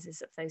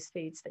sizes of those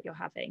foods that you're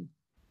having.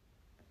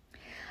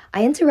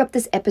 I interrupt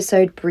this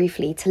episode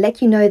briefly to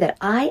let you know that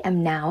I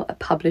am now a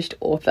published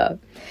author.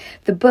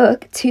 The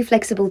book, Too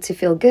Flexible to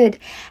Feel Good,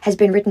 has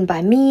been written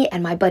by me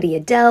and my buddy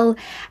Adele,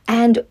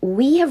 and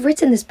we have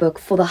written this book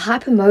for the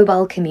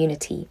hypermobile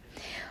community.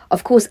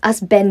 Of course, us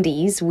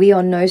bendies, we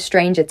are no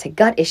stranger to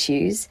gut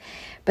issues,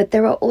 but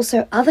there are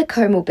also other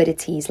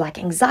comorbidities like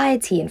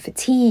anxiety and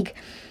fatigue,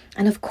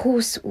 and of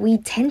course, we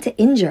tend to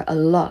injure a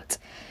lot.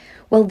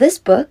 Well, this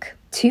book,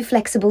 Too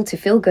Flexible to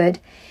Feel Good,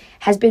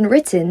 has been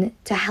written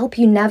to help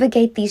you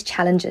navigate these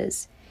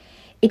challenges.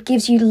 It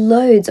gives you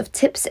loads of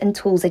tips and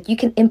tools that you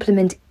can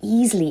implement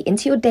easily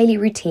into your daily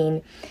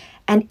routine,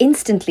 and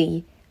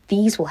instantly,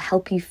 these will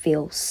help you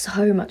feel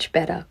so much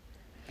better.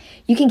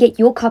 You can get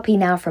your copy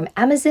now from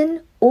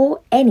Amazon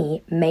or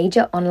any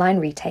major online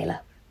retailer.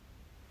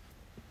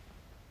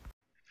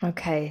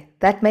 Okay,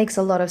 that makes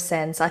a lot of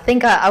sense. I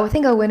think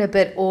I went a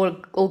bit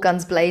all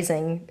guns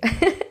blazing.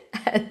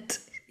 And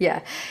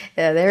yeah,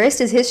 the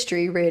rest is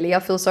history, really. I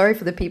feel sorry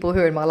for the people who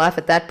are in my life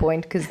at that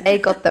point because they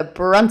got the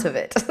brunt of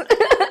it.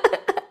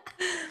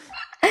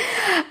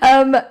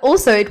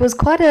 Also, it was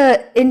quite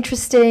a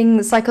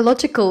interesting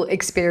psychological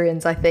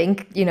experience, I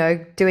think,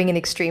 doing an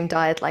extreme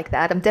diet like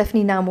that. I'm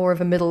definitely now more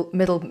of a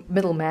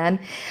middleman.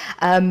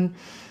 Um,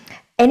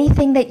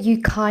 Anything that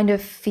you kind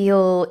of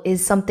feel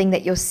is something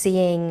that you're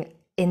seeing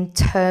in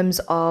terms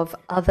of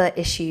other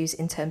issues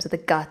in terms of the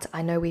gut?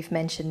 I know we've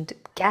mentioned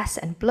gas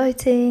and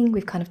bloating.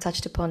 We've kind of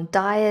touched upon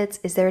diets.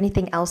 Is there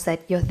anything else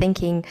that you're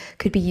thinking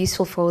could be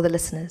useful for all the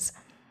listeners?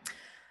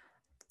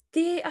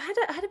 I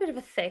had a bit of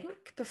a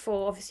think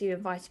before, obviously, you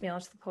invited me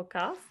onto the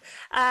podcast,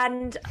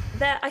 and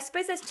I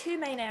suppose there's two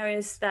main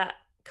areas that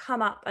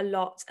come up a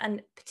lot,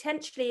 and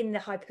potentially in the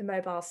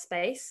hypermobile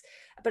space,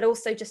 but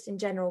also just in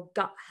general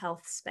gut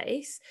health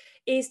space,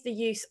 is the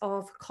use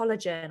of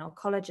collagen or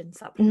collagen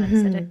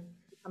supplements. I don't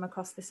come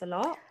across this a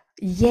lot.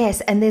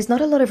 Yes, and there's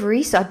not a lot of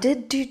research. I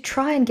did do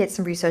try and get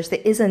some research. There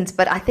isn't,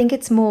 but I think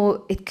it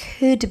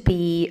could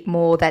be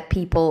more that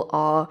people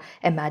are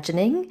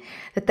imagining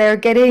that they're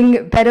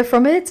getting better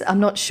from it. I'm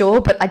not sure,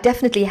 but I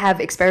definitely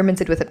have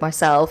experimented with it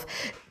myself.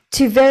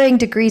 To varying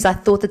degrees, I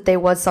thought that there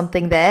was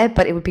something there,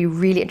 but it would be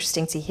really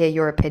interesting to hear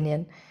your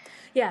opinion.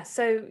 Yeah,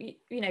 so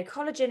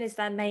collagen is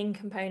their main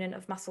component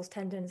of muscles,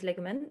 tendons,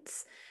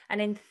 ligaments. And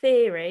in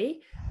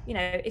theory,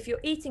 if you're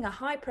eating a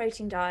high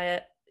protein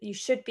diet, you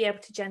should be able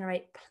to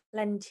generate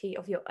plenty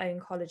of your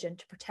own collagen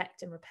to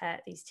protect and repair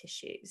these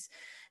tissues.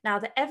 Now,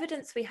 the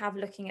evidence we have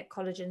looking at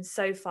collagen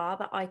so far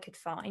that I could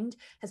find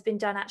has been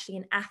done actually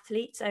in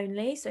athletes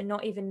only, so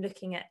not even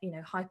looking at,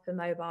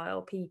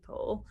 hypermobile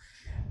people.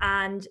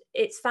 And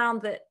it's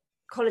found that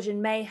collagen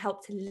may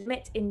help to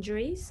limit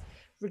injuries,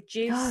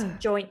 reduce Oh.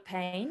 joint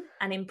pain,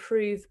 and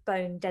improve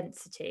bone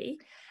density.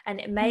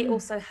 And it may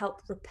also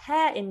help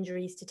repair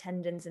injuries to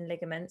tendons and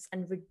ligaments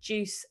and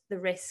reduce the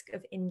risk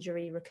of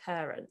injury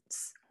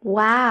recurrence.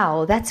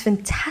 Wow, that's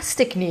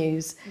fantastic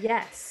news.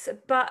 Yes,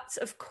 but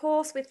of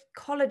course, with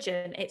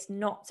collagen, it's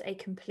not a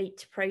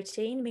complete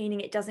protein,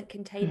 meaning it doesn't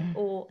contain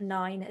all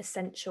 9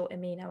 essential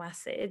amino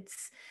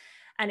acids.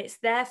 And it's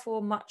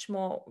therefore much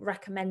more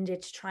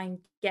recommended to try and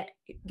get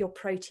your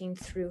protein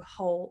through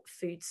whole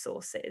food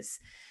sources.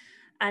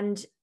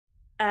 And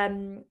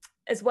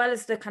as well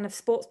as the kind of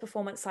sports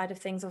performance side of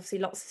things, obviously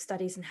lots of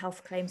studies and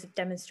health claims have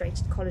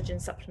demonstrated collagen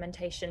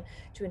supplementation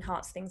to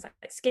enhance things like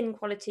skin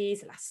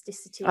qualities,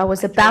 elasticity. I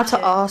was about to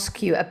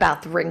ask you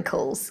about the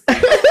wrinkles.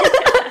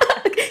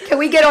 Can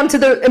we get on to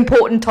the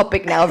important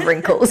topic now of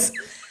wrinkles?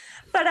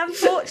 But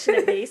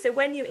unfortunately, so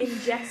when you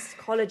ingest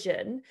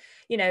collagen,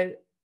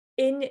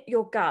 in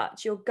your gut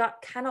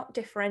cannot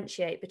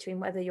differentiate between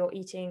whether you're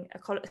eating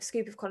a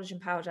scoop of collagen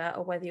powder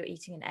or whether you're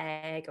eating an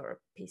egg or a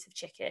piece of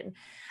chicken.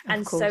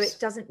 And so it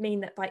doesn't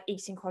mean that by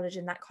eating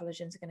collagen, that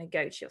collagen's going to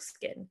go to your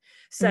skin.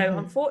 So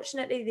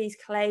unfortunately, these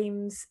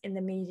claims in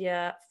the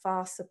media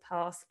far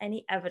surpass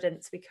any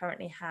evidence we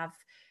currently have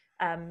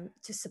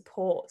to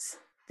support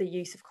the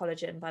use of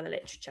collagen by the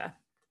literature.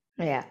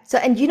 Yeah. So,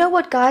 and you know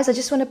what, guys, I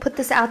just want to put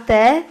this out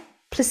there.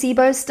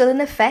 Placebo is still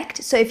in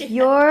effect. So if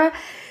you're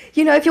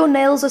if your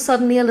nails are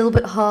suddenly a little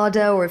bit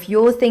harder, or if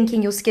you're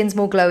thinking your skin's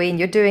more glowy and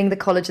you're doing the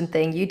collagen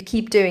thing, you'd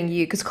keep doing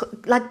you, because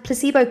like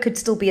placebo could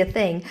still be a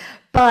thing.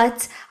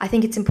 But I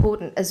think it's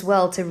important as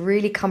well to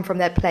really come from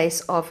that place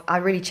of, I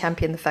really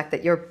champion the fact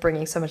that you're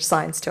bringing so much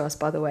science to us,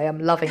 by the way. I'm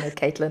loving it,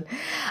 Caitlin.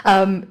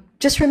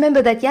 Just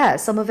remember that, yeah,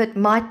 some of it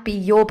might be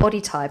your body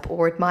type,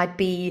 or it might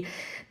be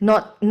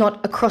not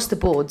across the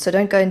board. So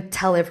don't go and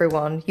tell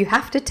everyone you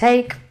have to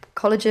take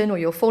collagen or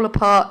you'll fall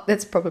apart.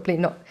 That's probably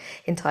not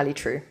entirely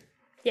true.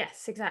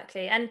 Yes,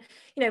 exactly. And,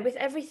 with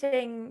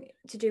everything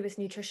to do with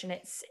nutrition,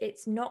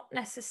 it's not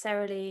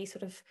necessarily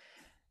sort of,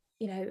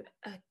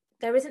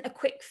 there isn't a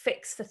quick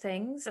fix for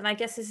things. And I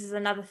guess this is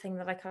another thing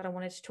that I kind of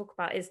wanted to talk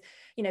about is,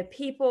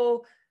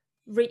 people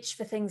reach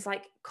for things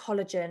like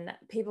collagen,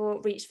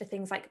 people reach for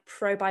things like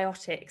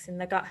probiotics in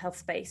the gut health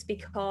space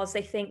because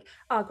they think,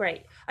 oh,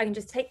 great, I can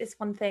just take this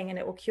one thing and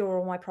it will cure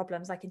all my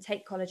problems. I can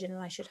take collagen and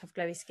I should have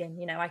glowy skin.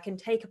 I can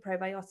take a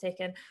probiotic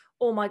and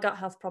all my gut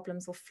health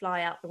problems will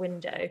fly out the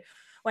window.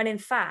 When in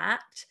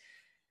fact,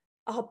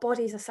 our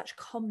bodies are such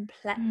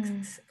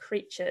complex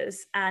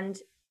creatures, and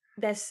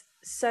there's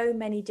so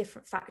many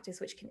different factors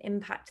which can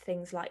impact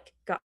things like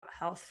gut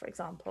health, for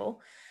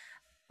example,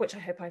 which I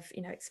hope I've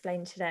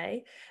explained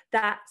today,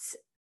 that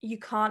you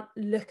can't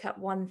look at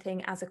one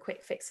thing as a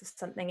quick fix of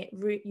something.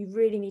 You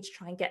really need to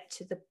try and get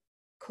to the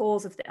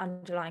cause of the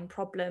underlying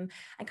problem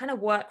and kind of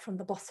work from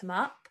the bottom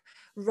up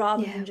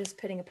rather than just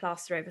putting a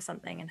plaster over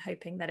something and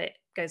hoping that it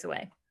goes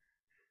away.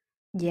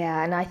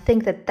 Yeah, and I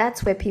think that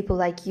that's where people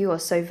like you are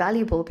so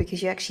valuable,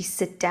 because you actually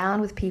sit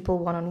down with people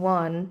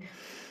one-on-one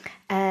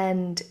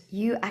and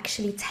you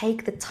actually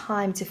take the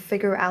time to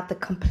figure out the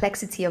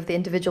complexity of the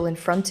individual in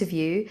front of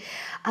you.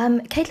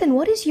 Caitlin,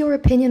 what is your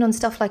opinion on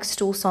stuff like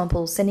stool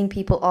samples, sending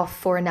people off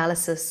for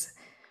analysis?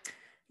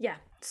 Yeah,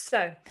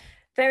 so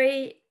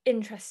very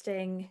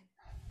interesting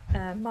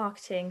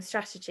marketing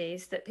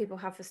strategies that people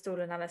have for stool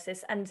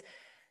analysis. And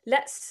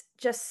let's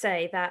just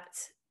say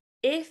that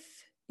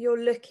if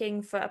you're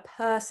looking for a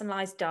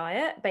personalized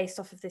diet based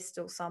off of this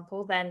stool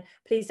sample, then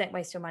please don't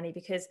waste your money,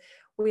 because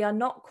we are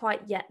not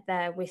quite yet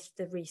there with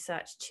the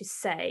research to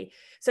say.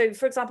 So,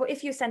 for example,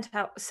 if you sent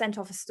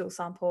off a stool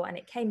sample and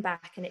it came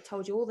back and it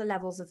told you all the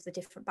levels of the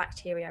different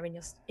bacteria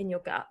in your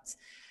gut,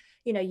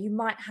 you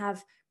might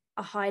have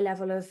a high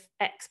level of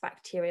X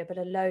bacteria, but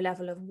a low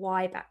level of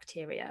Y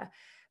bacteria.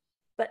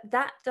 But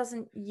that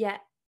doesn't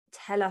yet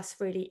tell us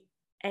really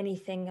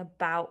anything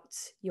about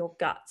your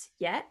gut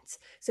yet.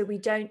 So we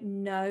don't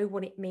know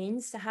what it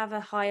means to have a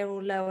higher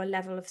or lower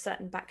level of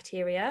certain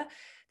bacteria.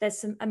 There's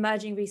some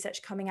emerging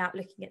research coming out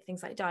looking at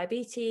things like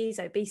diabetes,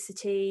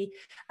 obesity,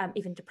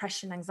 even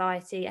depression,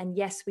 anxiety. And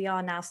yes, we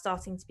are now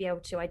starting to be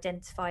able to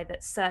identify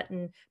that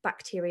certain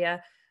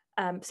bacteria,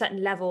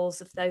 certain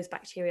levels of those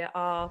bacteria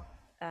are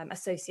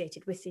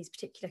associated with these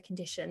particular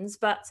conditions.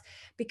 But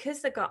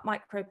because the gut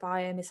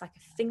microbiome is like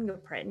a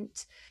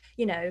fingerprint,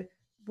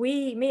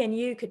 me and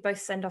you could both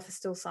send off a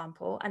stool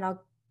sample and our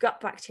gut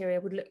bacteria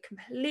would look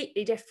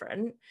completely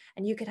different,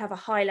 and you could have a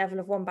high level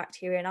of one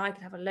bacteria and I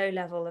could have a low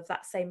level of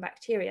that same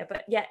bacteria,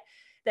 but yet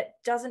that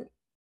doesn't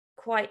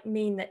quite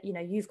mean that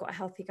you've got a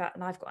healthy gut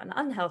and I've got an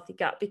unhealthy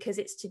gut, because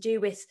it's to do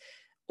with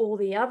all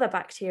the other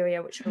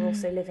bacteria which are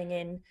also living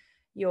in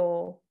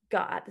your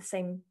gut at the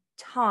same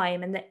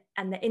time, and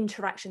the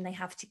interaction they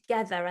have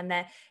together and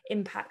their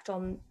impact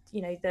on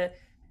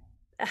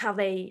how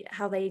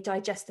they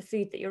digest the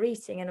food that you're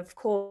eating, and of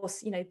course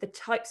the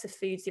types of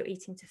foods you're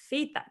eating to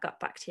feed that gut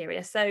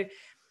bacteria. So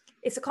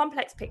it's a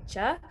complex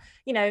picture.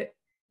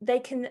 They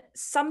can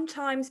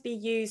sometimes be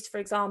used, for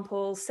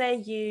example, say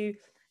you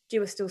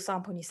do a stool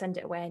sample and you send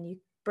it away and you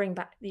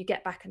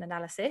get back an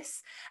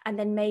analysis, and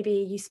then maybe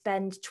you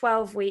spend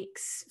 12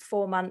 weeks,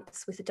 4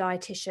 months with a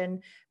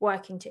dietitian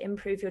working to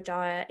improve your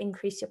diet,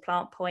 increase your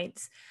plant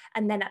points,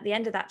 and then at the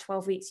end of that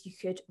 12 weeks you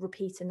could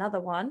repeat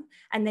another one,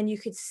 and then you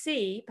could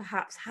see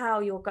perhaps how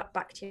your gut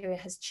bacteria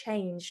has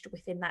changed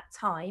within that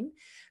time.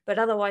 But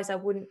otherwise I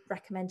wouldn't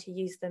recommend to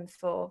use them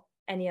for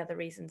any other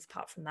reasons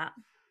apart from that.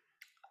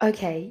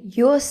 Okay,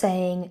 you're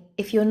saying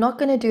if you're not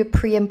going to do a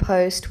pre and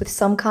post with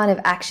some kind of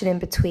action in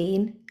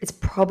between, it's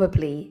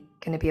probably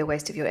going to be a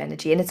waste of your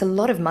energy, and it's a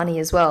lot of money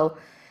as well.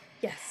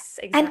 Yes,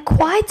 exactly. And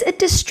quite a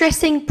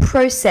distressing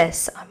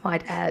process, I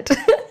might add.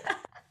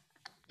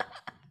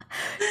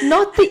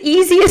 Not the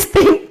easiest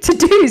thing to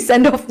do,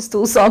 send off a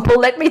stool sample,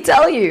 let me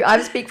tell you.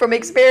 I speak from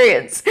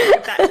experience.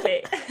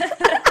 Exactly.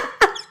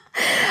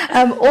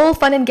 All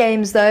fun and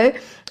games though.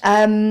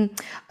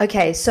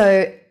 Okay,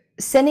 so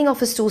sending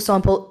off a stool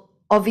sample,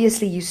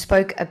 obviously you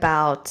spoke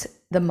about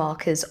the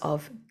markers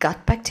of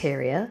gut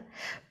bacteria,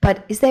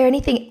 but is there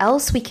anything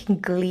else we can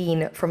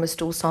glean from a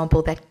stool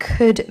sample that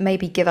could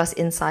maybe give us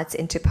insights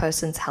into a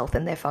person's health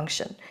and their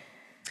function?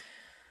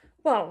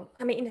 Well,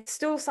 I mean, a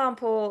stool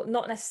sample,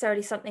 not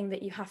necessarily something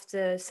that you have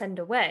to send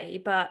away,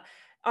 but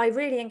I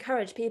really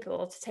encourage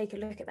people to take a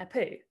look at their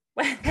poo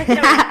when they're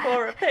going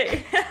for a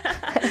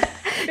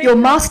poo. Your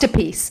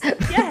masterpiece.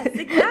 Yes,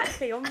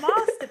 exactly. Your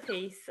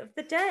masterpiece of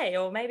the day,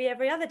 or maybe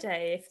every other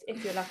day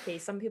if you're lucky.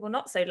 Some people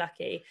not so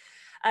lucky.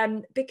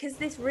 Because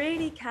this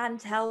really can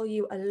tell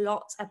you a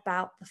lot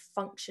about the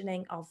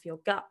functioning of your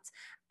gut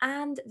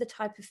and the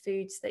type of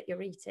foods that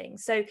you're eating.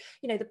 So,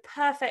 the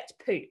perfect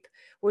poop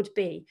would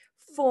be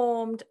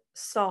formed,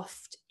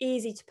 soft,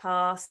 easy to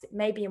pass. It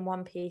may be in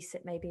one piece,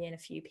 it may be in a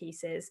few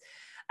pieces.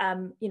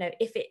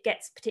 If it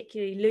gets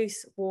particularly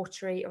loose,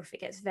 watery, or if it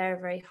gets very,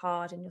 very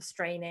hard and you're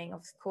straining,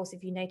 of course,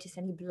 if you notice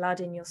any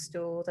blood in your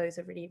stool, those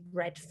are really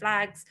red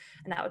flags,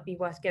 and that would be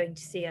worth going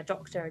to see a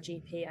doctor, a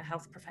GP, a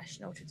health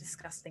professional to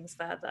discuss things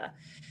further.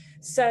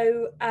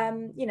 So,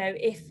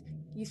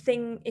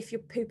 if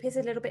your poop is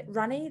a little bit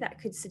runny, that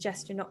could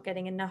suggest you're not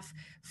getting enough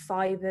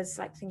fibers,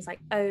 like things like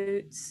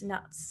oats,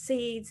 nuts,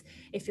 seeds.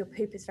 If your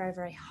poop is very,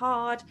 very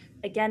hard,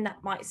 again,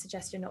 that might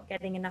suggest you're not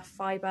getting enough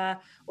fiber,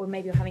 or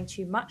maybe you're having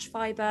too much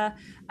fiber,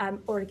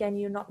 or again,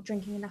 you're not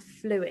drinking enough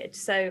fluid.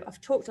 So I've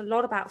talked a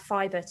lot about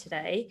fiber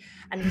today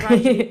and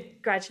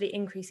gradually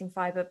increasing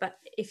fiber. But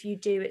if you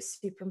do, it's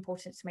super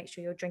important to make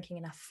sure you're drinking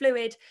enough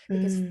fluid,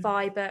 because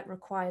fiber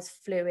requires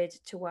fluid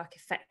to work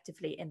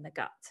effectively in the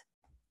gut.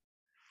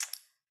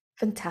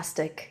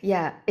 Fantastic.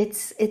 Yeah,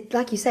 it's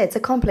like you say, it's a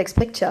complex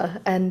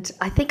picture. And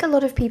I think a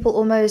lot of people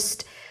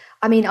almost,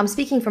 I mean, I'm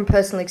speaking from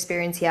personal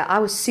experience here. I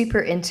was super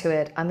into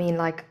it. I mean,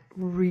 like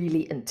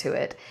really into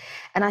it.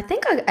 And I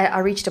think I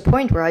reached a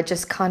point where I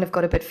just kind of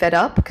got a bit fed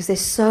up because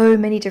there's so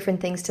many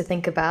different things to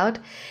think about.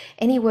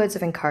 Any words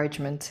of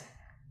encouragement?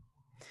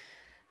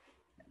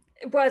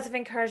 Words of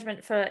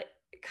encouragement for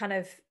kind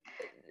of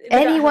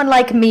anyone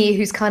like me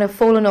who's kind of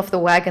fallen off the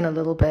wagon a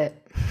little bit.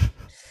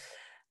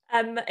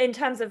 In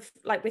terms of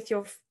like with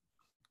your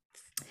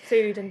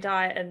food and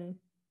diet and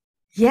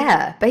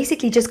yeah,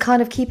 basically just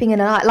kind of keeping an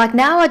eye. Like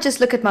now I just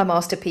look at my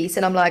masterpiece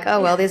and I'm like,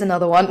 oh, well, there's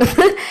another one.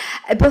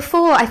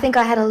 Before, I think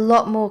I had a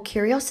lot more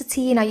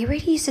curiosity, and I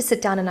really used to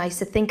sit down and I used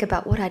to think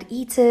about what I'd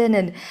eaten,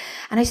 and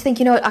I used to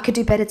think, I could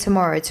do better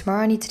tomorrow.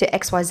 Tomorrow I need to do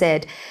X, Y,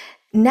 Z.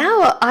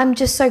 Now I'm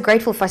just so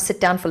grateful if I sit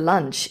down for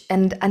lunch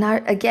and I,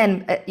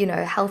 again,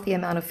 a healthy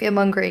amount of fear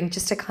mongering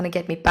just to kind of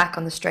get me back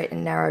on the straight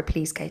and narrow,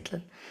 please,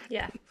 Caitlin.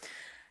 Yeah.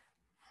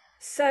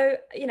 So,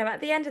 at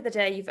the end of the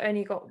day, you've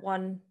only got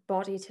one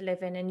body to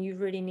live in, and you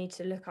really need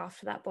to look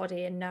after that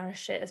body and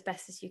nourish it as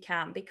best as you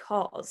can,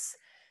 because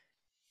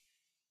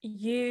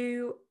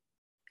you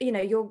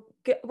your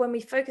when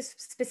we focus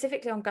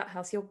specifically on gut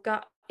health, your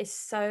gut is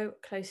so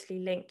closely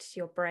linked to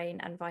your brain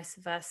and vice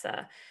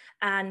versa.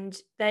 And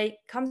there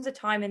comes a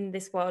time in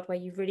this world where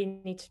you really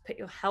need to put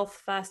your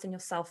health first and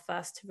yourself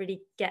first to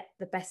really get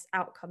the best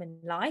outcome in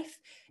life,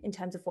 in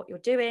terms of what you're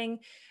doing,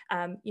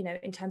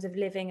 in terms of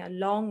living a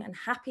long and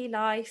happy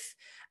life,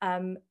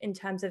 in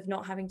terms of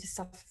not having to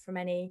suffer from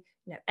any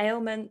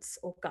ailments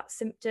or gut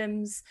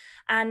symptoms.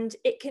 And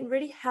it can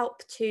really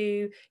help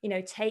to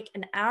take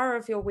an hour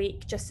of your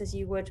week, just as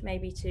you would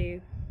maybe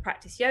to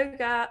practice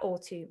yoga or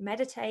to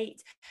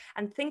meditate,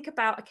 and think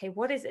about, okay,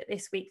 what is it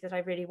this week that I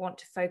really want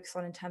to focus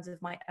on in terms of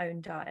my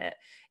own diet?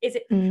 Is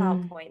it the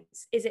plant Mm.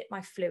 points? Is it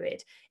my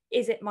fluid?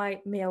 Is it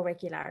my meal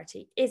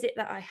regularity? Is it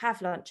that I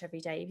have lunch every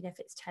day, even if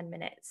it's 10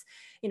 minutes?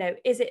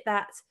 Is it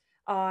that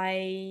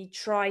I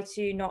try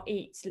to not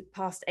eat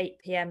past 8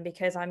 p.m.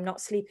 because I'm not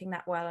sleeping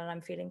that well and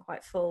I'm feeling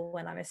quite full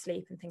when I'm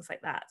asleep and things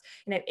like that?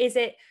 Is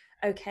it,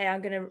 okay,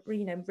 I'm going to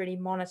really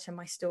monitor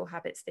my store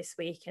habits this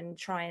week and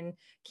try and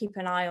keep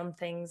an eye on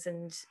things?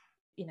 And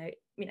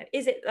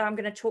is it that I'm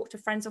going to talk to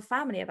friends or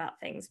family about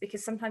things,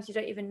 because sometimes you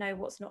don't even know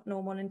what's not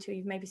normal until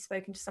you've maybe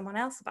spoken to someone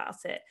else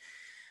about it?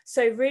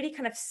 So really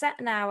kind of set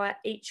an hour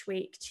each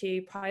week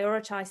to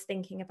prioritize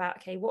thinking about,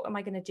 okay, what am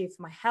I going to do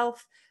for my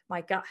health,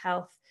 my gut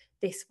health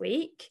this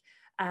week?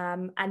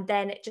 And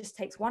then it just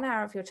takes 1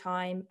 hour of your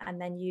time, and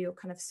then you're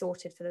kind of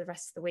sorted for the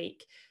rest of the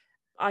week.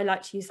 I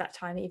like to use that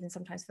time even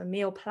sometimes for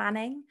meal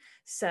planning.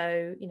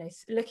 So,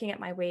 looking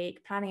at my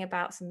week, planning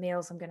about some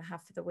meals I'm going to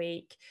have for the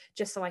week,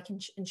 just so I can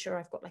ensure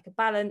I've got like a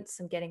balance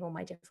and getting all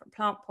my different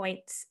plant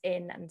points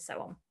in, and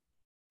so on.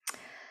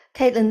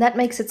 Caitlin, that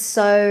makes it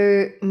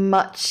so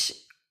much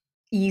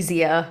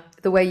easier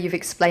the way you've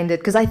explained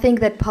it. Because I think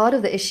that part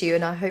of the issue,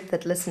 and I hope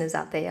that listeners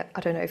out there, I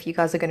don't know if you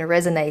guys are going to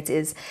resonate,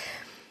 is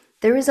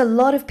there is a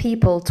lot of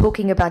people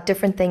talking about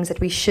different things that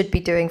we should be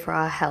doing for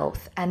our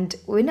health. And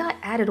when I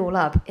add it all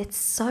up, it's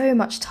so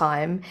much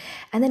time.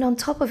 And then on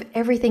top of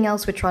everything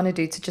else we're trying to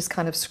do to just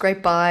kind of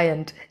scrape by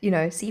and,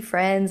 see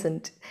friends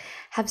and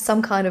have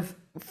some kind of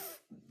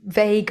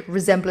vague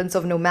resemblance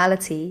of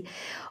normality,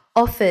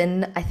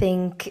 often I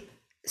think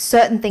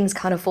certain things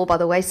kind of fall by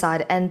the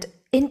wayside. And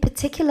in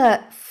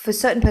particular, for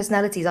certain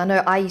personalities, I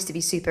know I used to be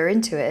super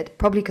into it,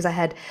 probably because I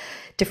had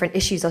different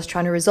issues I was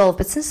trying to resolve.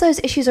 But since those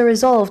issues are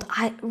resolved,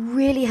 I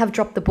really have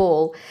dropped the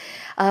ball.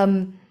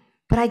 But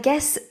I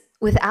guess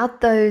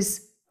without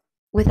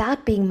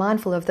being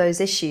mindful of those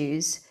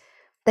issues,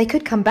 they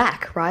could come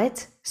back,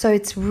 right? So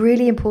it's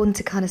really important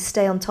to kind of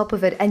stay on top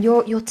of it. And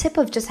your tip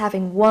of just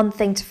having one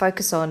thing to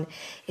focus on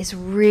is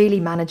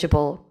really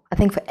manageable, I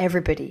think, for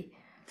everybody.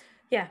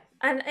 Yeah.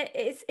 And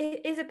it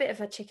is a bit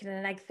of a chicken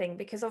and egg thing,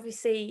 because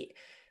obviously,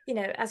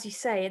 as you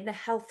say, in the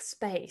health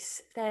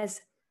space,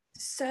 there's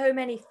so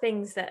many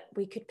things that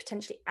we could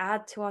potentially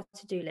add to our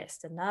to-do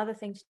list. Another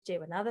thing to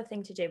do, another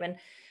thing to do. And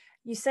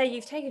you say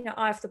you've taken your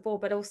eye off the ball,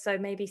 but also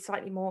maybe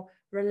slightly more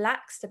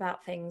relaxed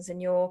about things,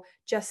 and you're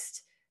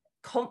just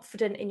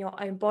confident in your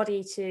own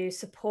body to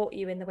support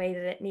you in the way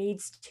that it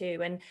needs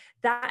to. And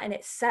that in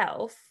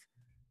itself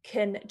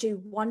can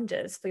do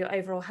wonders for your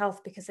overall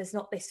health, because there's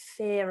not this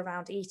fear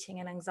around eating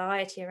and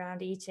anxiety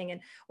around eating and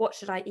what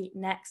should I eat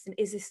next, and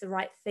is this the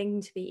right thing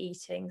to be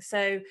eating?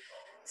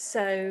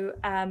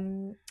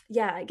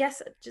 Yeah, I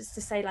guess just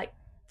to say, like,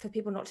 for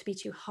people not to be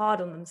too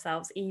hard on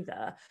themselves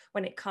either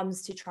when it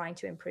comes to trying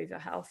to improve your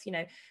health.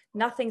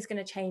 Nothing's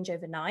going to change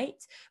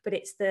overnight, but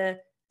it's the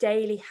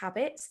daily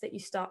habits that you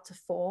start to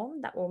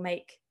form that will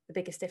make the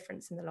biggest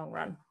difference in the long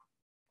run.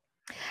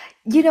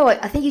 You know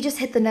what? I think you just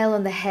hit the nail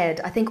on the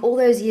head. I think all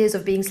those years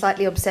of being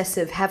slightly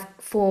obsessive have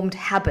formed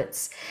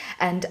habits.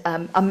 And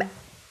I'm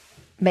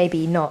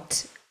maybe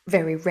not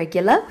very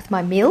regular with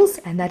my meals,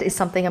 and that is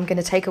something I'm going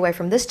to take away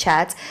from this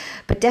chat.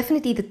 But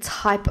definitely the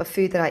type of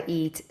food that I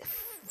eat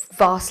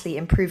vastly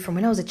improved from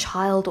when I was a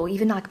child, or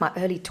even like my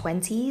early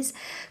 20s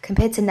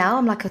compared to now.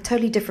 I'm like a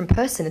totally different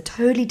person, a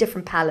totally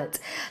different palate.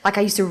 Like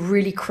I used to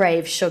really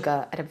crave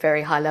sugar at a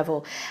very high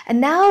level. And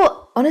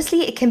now,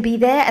 honestly, it can be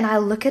there and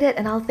I'll look at it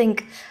and I'll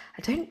think,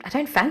 I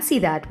don't fancy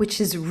that,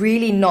 which is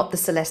really not the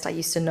Celeste I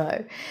used to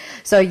know.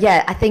 So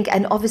yeah, I think,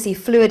 and obviously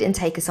fluid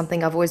intake is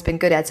something I've always been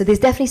good at. So there's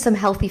definitely some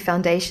healthy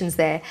foundations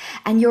there.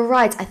 And you're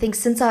right. I think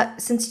since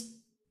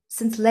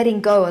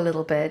letting go a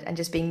little bit and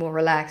just being more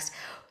relaxed,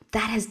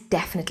 that has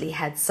definitely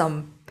had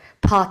some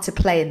part to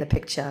play in the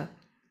picture.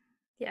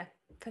 Yeah,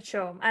 for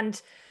sure.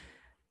 And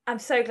I'm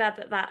so glad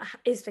that that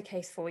is the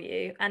case for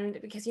you.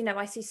 And because,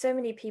 I see so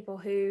many people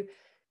who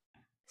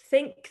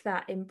think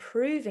that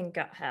improving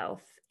gut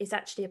health is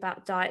actually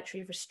about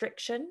dietary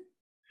restriction.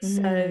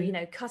 So,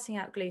 Mm. cutting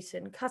out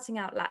gluten, cutting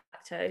out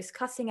lactose,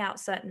 cutting out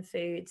certain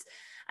foods,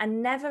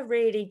 and never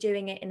really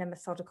doing it in a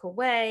methodical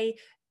way,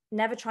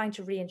 never trying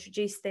to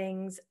reintroduce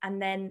things.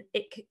 And then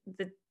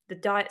the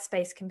diet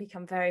space can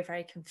become very,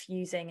 very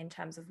confusing in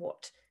terms of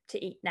what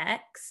to eat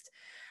next.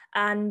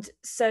 And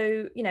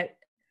so,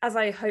 as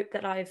I hope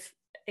that I've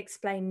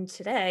explained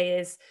today,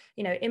 is,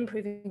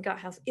 improving gut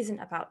health isn't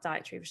about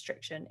dietary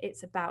restriction.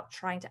 It's about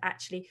trying to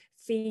actually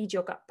feed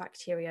your gut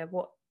bacteria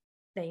what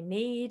they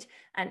need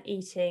and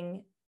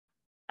eating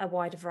a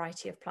wider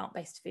variety of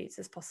plant-based foods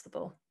as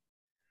possible.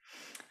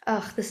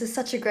 Oh, this is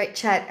such a great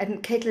chat.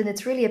 And Caitlin,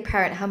 it's really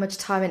apparent how much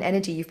time and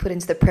energy you've put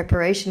into the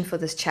preparation for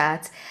this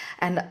chat.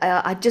 And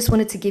I just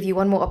wanted to give you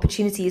one more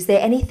opportunity. Is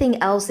there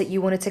anything else that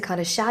you wanted to kind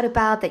of shout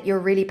about, that you're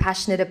really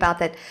passionate about,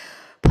 that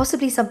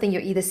possibly something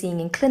you're either seeing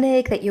in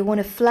clinic that you want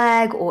to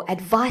flag, or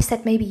advice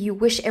that maybe you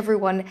wish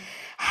everyone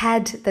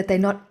had that they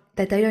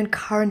don't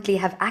currently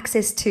have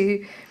access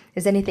to?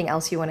 Is there anything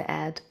else you want to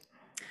add?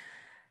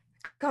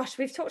 Gosh,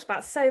 we've talked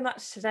about so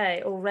much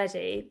today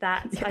already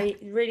that I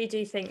really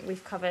do think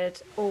we've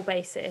covered all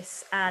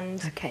bases.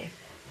 And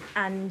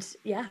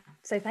yeah,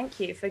 so thank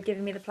you for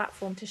giving me the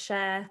platform to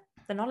share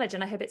the knowledge,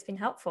 and I hope it's been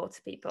helpful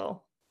to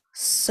people.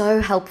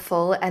 So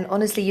helpful. And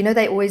honestly,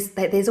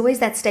 there's always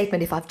that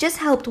statement, if I've just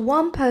helped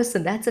one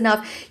person, that's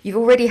enough. You've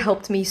already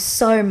helped me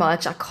so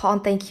much. I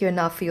can't thank you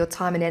enough for your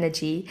time and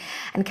energy.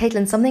 And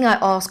Caitlin, something I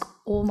ask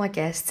all my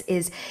guests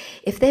is,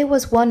 if there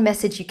was one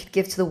message you could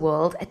give to the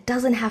world, it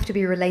doesn't have to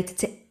be related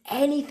to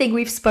anything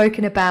we've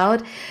spoken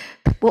about,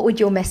 what would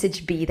your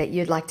message be that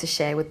you'd like to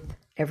share with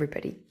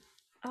everybody?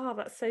 Oh,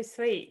 that's so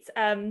sweet.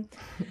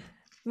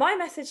 My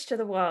message to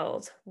the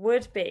world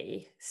would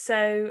be,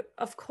 so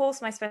of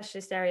course my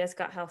specialist area is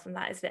gut health, and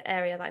that is the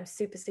area that I'm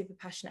super, super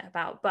passionate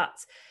about.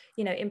 But,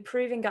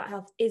 improving gut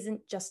health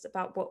isn't just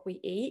about what we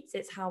eat,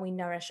 it's how we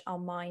nourish our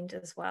mind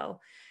as well.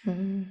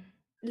 Mm-hmm.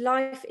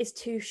 Life is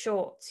too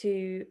short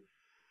to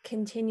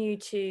continue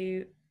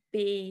to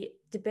be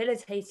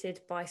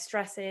debilitated by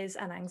stresses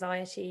and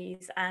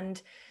anxieties,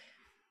 and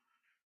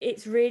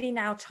it's really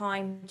now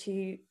time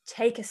to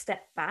take a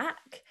step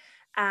back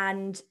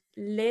and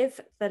live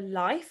the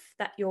life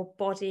that your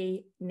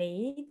body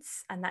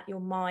needs and that your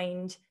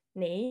mind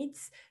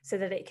needs, so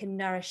that it can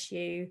nourish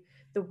you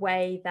the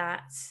way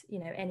that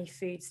any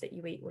foods that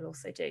you eat will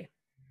also do.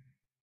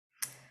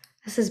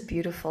 This is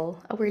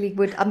beautiful. I really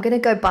would. I'm going to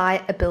go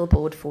buy a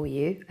billboard for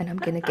you, and I'm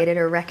going to get it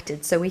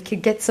erected so we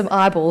could get some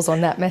eyeballs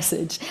on that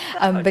message.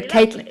 But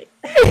Caitlin,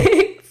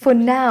 for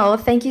now,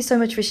 thank you so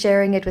much for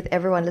sharing it with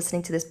everyone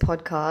listening to this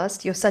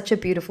podcast. You're such a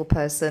beautiful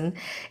person.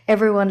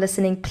 Everyone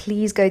listening,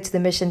 please go to The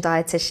Mission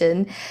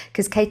Dietitian,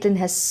 because Caitlin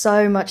has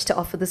so much to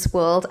offer this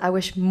world. I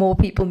wish more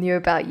people knew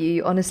about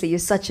you. Honestly, you're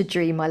such a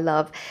dream, my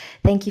love.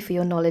 Thank you for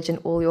your knowledge and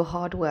all your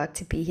hard work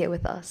to be here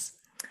with us.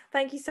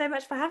 Thank you so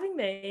much for having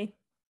me.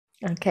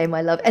 Okay,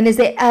 my love. And is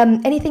there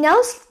anything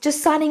else?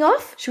 Just signing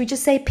off? Should we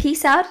just say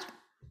peace out?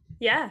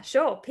 Yeah,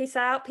 sure. Peace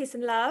out, peace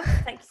and love.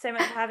 Thank you so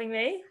much for having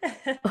me.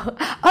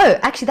 Oh,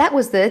 actually, that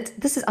was it.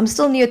 I'm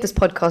still new at this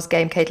podcast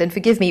game, Caitlin.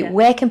 Forgive me. Yeah.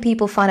 Where can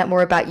people find out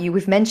more about you?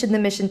 We've mentioned The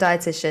Mission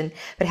Dietitian,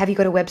 but have you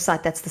got a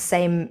website that's the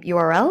same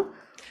URL?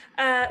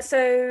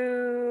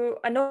 So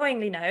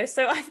annoyingly, no.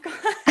 So I've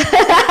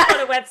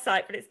got a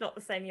website, but it's not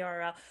the same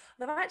URL.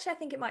 Although actually, I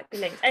think it might be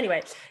linked.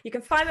 Anyway, you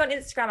can find me on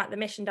Instagram at The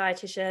Mission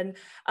Dietitian.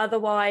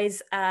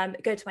 Otherwise,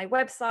 go to my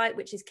website,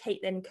 which is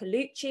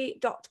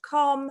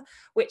caitlincolucci.com,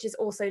 which is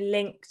also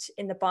linked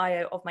in the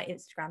bio of my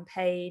Instagram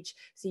page.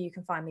 So you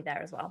can find me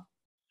there as well.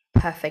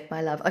 Perfect,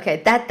 my love.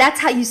 Okay, that's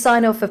how you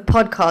sign off a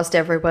podcast,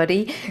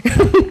 everybody.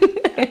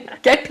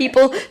 Get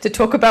people to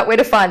talk about where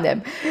to find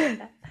them.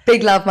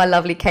 Big love, my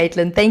lovely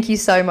Caitlin. Thank you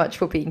so much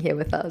for being here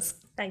with us.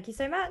 Thank you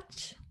so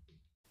much.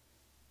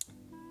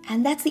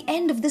 And that's the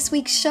end of this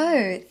week's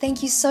show.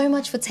 Thank you so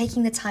much for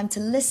taking the time to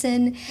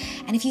listen.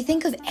 And if you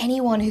think of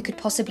anyone who could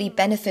possibly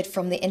benefit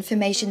from the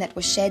information that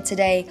was shared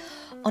today,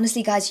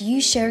 honestly, guys, you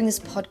sharing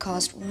this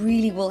podcast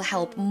really will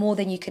help more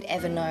than you could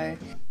ever know.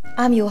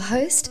 I'm your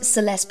host,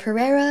 Celeste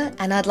Pereira,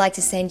 and I'd like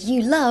to send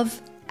you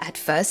love at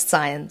First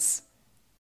Science.